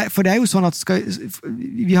det er jo sånn at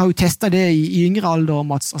vi har jo testet det i yngre alder,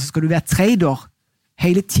 Mats, altså skal du være trader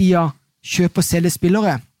hele tiden, kjøpe og selge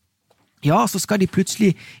spillere, ja, så skal de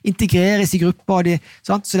plutselig integreres i grupper,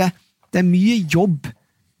 sant? Så det er mye jobb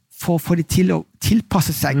for å få de til å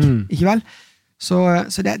tilpasse seg, ikke vel? Så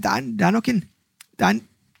det er nok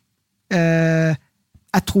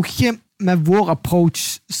jeg tror ikke med vår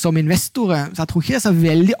approach som investorer, så jeg tror ikke det er så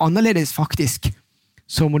veldig annerledes faktisk,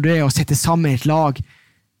 som det å sette sammen et lag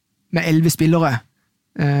med 11 spillere,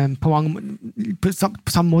 på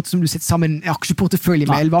samme måte som du setter sammen en aksjeportefølje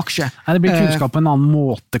med 11 aksjer. Nei, det blir kunnskap på en annen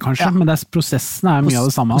måte kanskje, men prosessen er mye av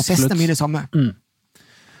det samme. Prosessen er mye det samme.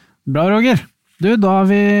 Bra, Roger. Du, da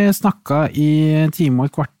har vi snakket i en time og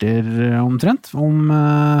et kvarter omtrent, om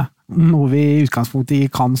noe vi i utgangspunktet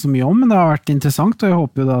ikke kan så mye om, men det har vært interessant, og jeg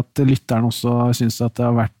håper jo at lytteren også synes at det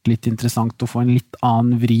har vært litt interessant å få en litt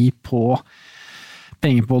annen vri på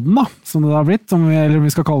pengepodden da, som det har blitt, eller vi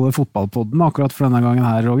skal kalle det fotballpodden akkurat for denne gangen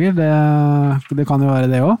her, Roger. Det kan jo være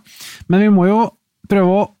det også. Men vi må jo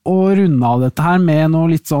prøve å runde av dette her med noe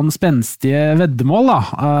litt sånn spenstige veddemål da,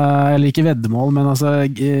 eller ikke veddemål, men altså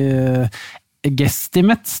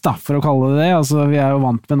guesstimates da, for å kalle det det. Altså, vi er jo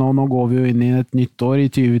vant med nå går vi jo inn i et nytt år i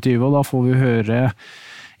 2020, og da får vi høre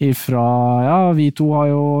ifra, ja, vi to har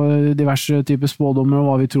jo diverse typer spådommer om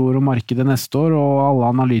hva vi tror om markedet neste år, og alle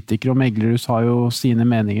analytikere og meglere har jo sine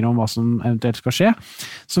meninger om hva som eventuelt skal skje.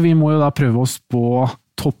 Så vi må jo da prøve oss på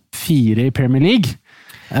topp 4 i Premier League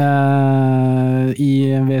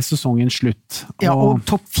ved sesongens slutt. Ja, og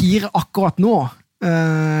topp 4 akkurat nå,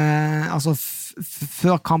 altså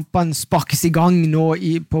før kampen sparkes i gang nå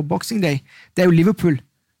på Boxing Day, det er jo Liverpool,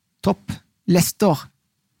 topp, Leicester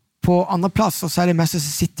på andre plass, og så er det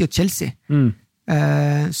Manchester City og Chelsea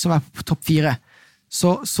som er på topp 4.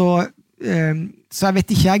 Så jeg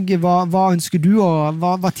vet ikke hva ønsker du, og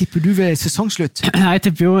hva tipper du ved sesongslutt? Jeg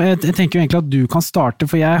tenker jo egentlig at du kan starte,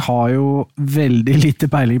 for jeg har jo veldig lite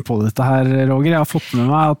peiling på dette her, Roger. Jeg har fått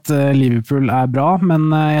med meg at Liverpool er bra,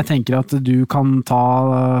 men jeg tenker at du kan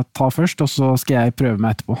ta først, og så skal jeg prøve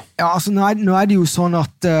meg etterpå. Ja, altså nå er det jo sånn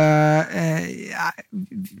at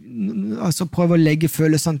altså prøve å legge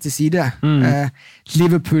følelsene til side.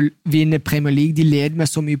 Liverpool vinner Premier League, de leder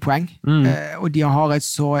med så mye poeng, og de har et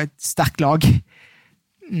sterkt lag.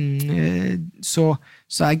 Så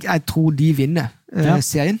jeg tror de vinner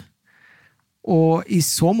serien. Og i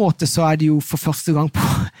så måte så er det jo for første gang på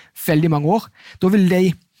veldig mange år. Da vil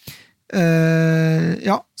de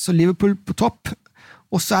så Liverpool på topp.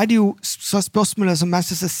 Og så er det jo så spørsmålet som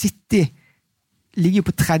Manchester City ligger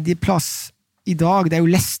på 3. plass i dag. Det er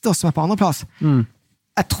jo Leicester som er på 2. plass.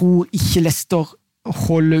 Jeg tror ikke Leicester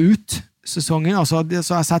holder ut sesongen. Så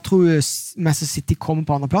jeg tror Manchester City kommer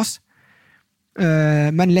på 2. plass.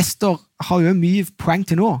 Men Leicester har jo mye poeng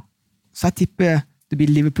til nå, så jeg tipper det blir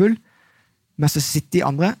Liverpool, Manchester City 2,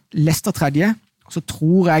 Leicester 3, og så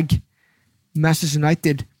tror jeg Manchester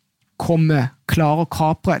United klarer å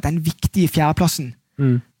kapre den viktige 4. plassen,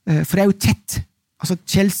 for det er jo tett, altså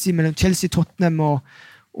mellom Chelsea, Tottenham og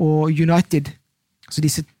United, altså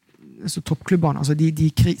disse toppklubbene, altså de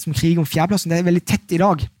som kriger om 4. plassen, det er veldig tett i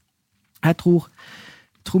dag. Jeg tror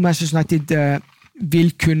Manchester United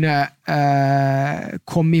vil kunne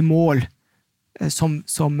komme i mål som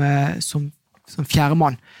 4.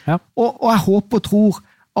 mann. Ja. Og jeg håper og tror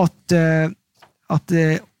at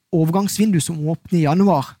overgangsvinduet som åpner i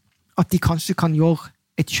januar, at de kanskje kan gjøre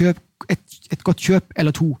et godt kjøp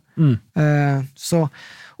eller 2.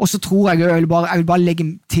 Og så tror jeg vil bare legge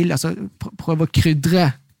til, altså prøve å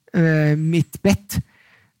krydre mitt bett.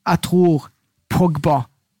 Jeg tror Pogba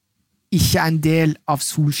ikke er en del av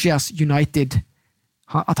Solskjærs United,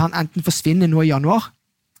 at han enten forsvinner nå i januar,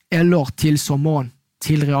 eller til sommeren,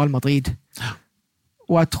 til Real Madrid.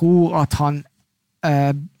 Og jeg tror at han,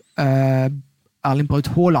 Erling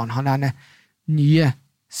Braut Haaland, han er den nye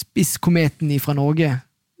spisskometen fra Norge,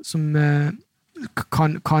 som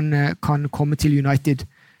kan komme til United,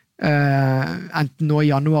 enten nå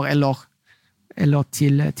i januar, eller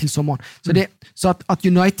til sommeren. Så at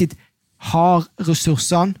United har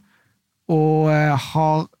ressursene, og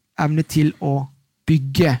har evne til å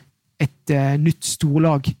bygge et nytt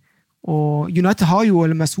storlag. Og United har jo,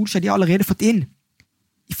 eller med Solskjær, de har allerede fått inn.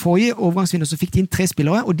 I forrige overgangsvinner så fikk de inn 3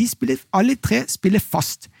 spillere, og alle 3 spiller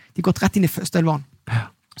fast. De har gått rett inn i første elveren.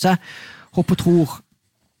 Så jeg håper og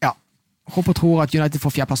tror at United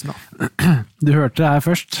får 4. plassen da. Du hørte det her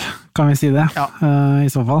først, kan vi si det? Ja. I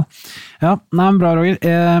så fall. Ja, nei, bra, Roger.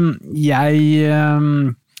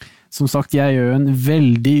 som sagt, jeg gjør en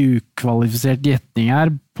veldig ukvalifisert gjetning her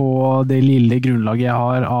på det lille grunnlaget jeg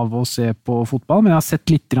har av å se på fotball, men jeg har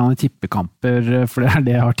sett litt grann tippekamper, for det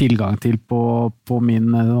det jeg har tilgang til på min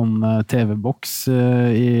TV-boks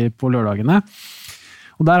på lørdagene.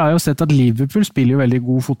 Og der har jeg jo sett at Liverpool spiller jo veldig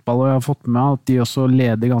god fotball, og jeg har fått med at de også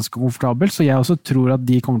leder ganske komfortabelt, så jeg også tror at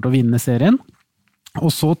de kommer til å vinne serien.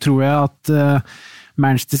 Og så tror jeg at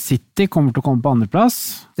Manchester City kommer til å komme på andreplass.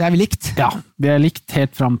 Det vi likt. Ja, vi likt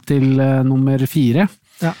helt fram til nummer 4.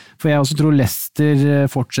 Ja. For jeg også tror Leicester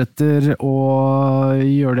fortsetter å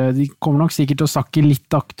gjøre det. De kommer nok sikkert til å sakke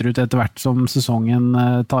litt akterut etter hvert som sesongen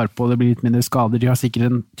tar på. Det blir litt mindre skader. De har sikkert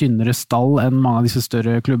en tynnere stall enn mange av disse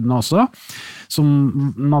større klubbene også, som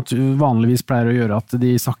vanligvis pleier å gjøre at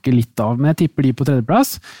de sakker litt av. Men jeg tipper de på 3.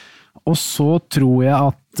 plass. Og så tror jeg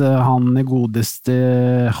at han godeste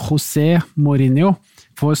José Mourinho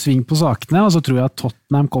får sving på sakene, og så tror jeg at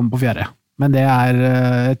Tottenham kommer på 4. Men det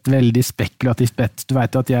et veldig spekulativt bett. Du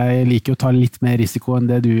vet jo at jeg liker å ta litt mer risiko enn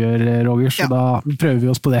det du gjør, Roger, så da prøver vi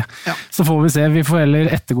oss på det. Ja. Så får vi se. Vi får heller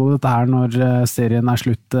ettergå dette her når serien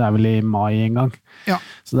slutt. Det vel i mai en gang. Ja.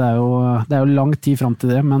 Så det jo lang tid frem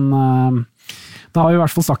til det, men da har vi i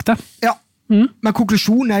hvert fall sagt det. Ja, men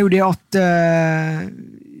konklusjonen jo det at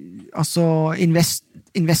altså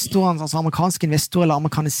investorene, altså amerikanske investorer eller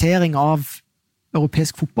amerikanisering av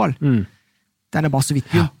europeisk fotball, den bare så vidt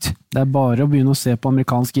begynt. Ja, det bare å begynne å se på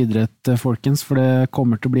amerikansk idrett, folkens, for det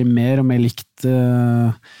kommer til å bli mer og mer likt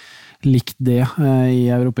det i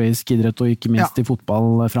europeisk idrett, og ikke minst i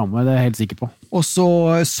fotball fremover, det jeg helt sikker på. Og så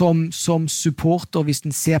som supporter, hvis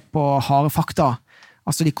den ser på harde fakta,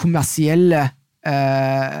 altså de kommersielle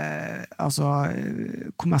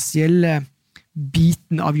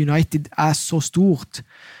biten av United så stort,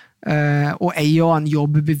 og eieren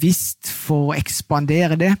jobber bevisst for å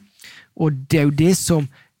ekspandere det, og det jo det som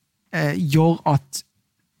gjør at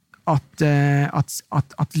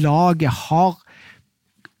laget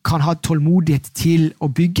kan ha tålmodighet til å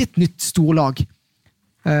bygge et nytt storlag.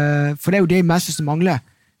 For det jo det Manchester mangler.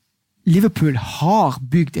 Liverpool har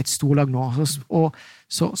bygd et storlag nå, og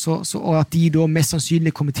at de da mest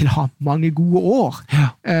sannsynlig kommer til å ha mange gode år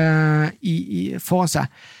foran seg.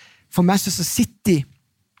 For Manchester City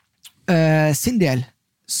sin del,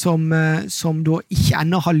 som da ikke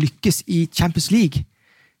enda har lykkes i Champions League,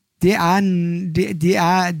 det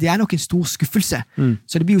nok en stor skuffelse.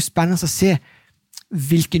 Så det blir jo spennende å se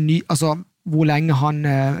hvor lenge han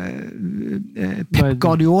Pep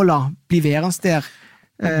Guardiola blir værende der.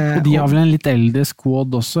 Og de har vel en litt eldre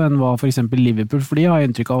squad også enn hva for eksempel Liverpool, for de har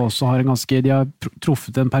inntrykk av også de har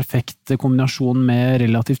truffet en perfekt kombinasjon med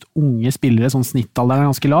relativt unge spillere, sånn snittalderen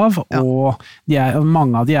ganske lav, og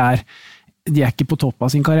mange av de ikke på topp av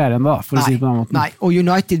sin karriere enda, for å si det på den måten. Nei, og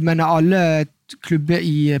United, men alle klubber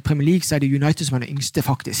i Premier League, så det United som den yngste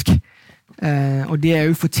faktisk. Og det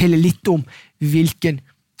jo forteller litt om hvilken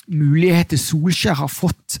muligheter Solskjær har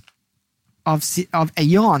fått av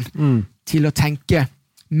eieren til å tenke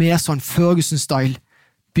mer sånn Ferguson-style,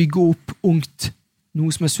 bygge opp ungt,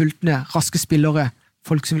 noe som sultne, raske spillere,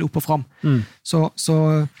 folk som vil opp og frem.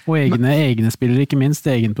 Og egne spillere, ikke minst,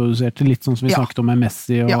 egenproduserte, litt sånn som vi snakket om med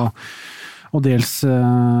Messi og dels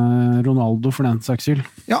Ronaldo for den saks skyld.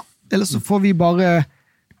 Ja, ellers så får vi bare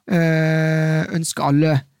ønske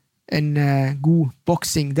alle en god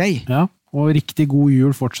Boxing Day. Ja, og riktig god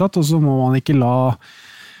jul fortsatt, og så må man ikke la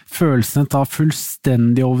følelsene ta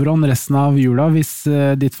fullstendig overhånd resten av jula hvis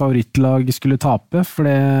ditt favorittlag skulle tape, for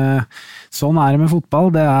sånn det med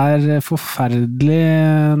fotball. Det forferdelig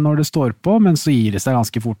når det står på, men så gir det seg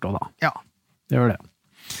ganske fort også da. Ja. Det gjør det.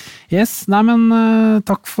 Yes, nei, men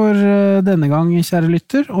takk for denne gang, kjære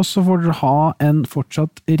lytter, og så får dere ha en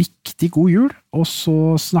fortsatt riktig god jul, og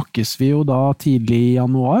så snakkes vi jo da tidlig i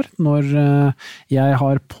januar, når jeg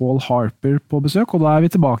har Paul Harper på besøk, og da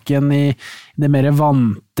vi tilbake igjen i det mer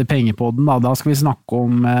vante pengepodden. Da skal vi snakke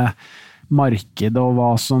om markedet og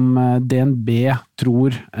hva som DNB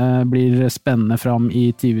tror blir spennende fram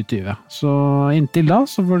i 2020. Så inntil da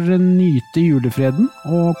så får dere nyte julefreden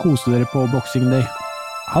og kose dere på Boxing Day.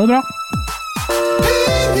 Ha det bra!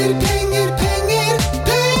 Penger, penger, penger,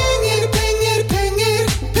 penger, penger, penger,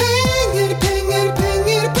 penger, penger,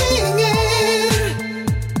 penger, penger.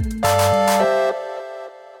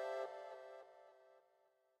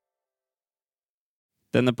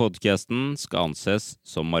 Denne podcasten skal anses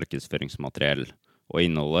som markedsføringsmateriell, og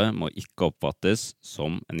innholdet må ikke oppfattes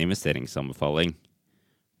som en investeringsanbefaling.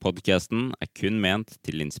 Podcasten kun ment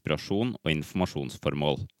til inspirasjon og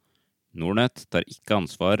informasjonsformål. Nordnet tar ikke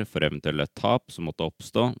ansvar for eventuelle tap som måtte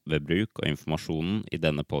oppstå ved bruk av informasjonen i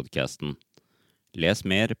denne podcasten. Les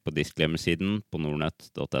mer på disclaimer-siden på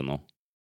nordnet.no.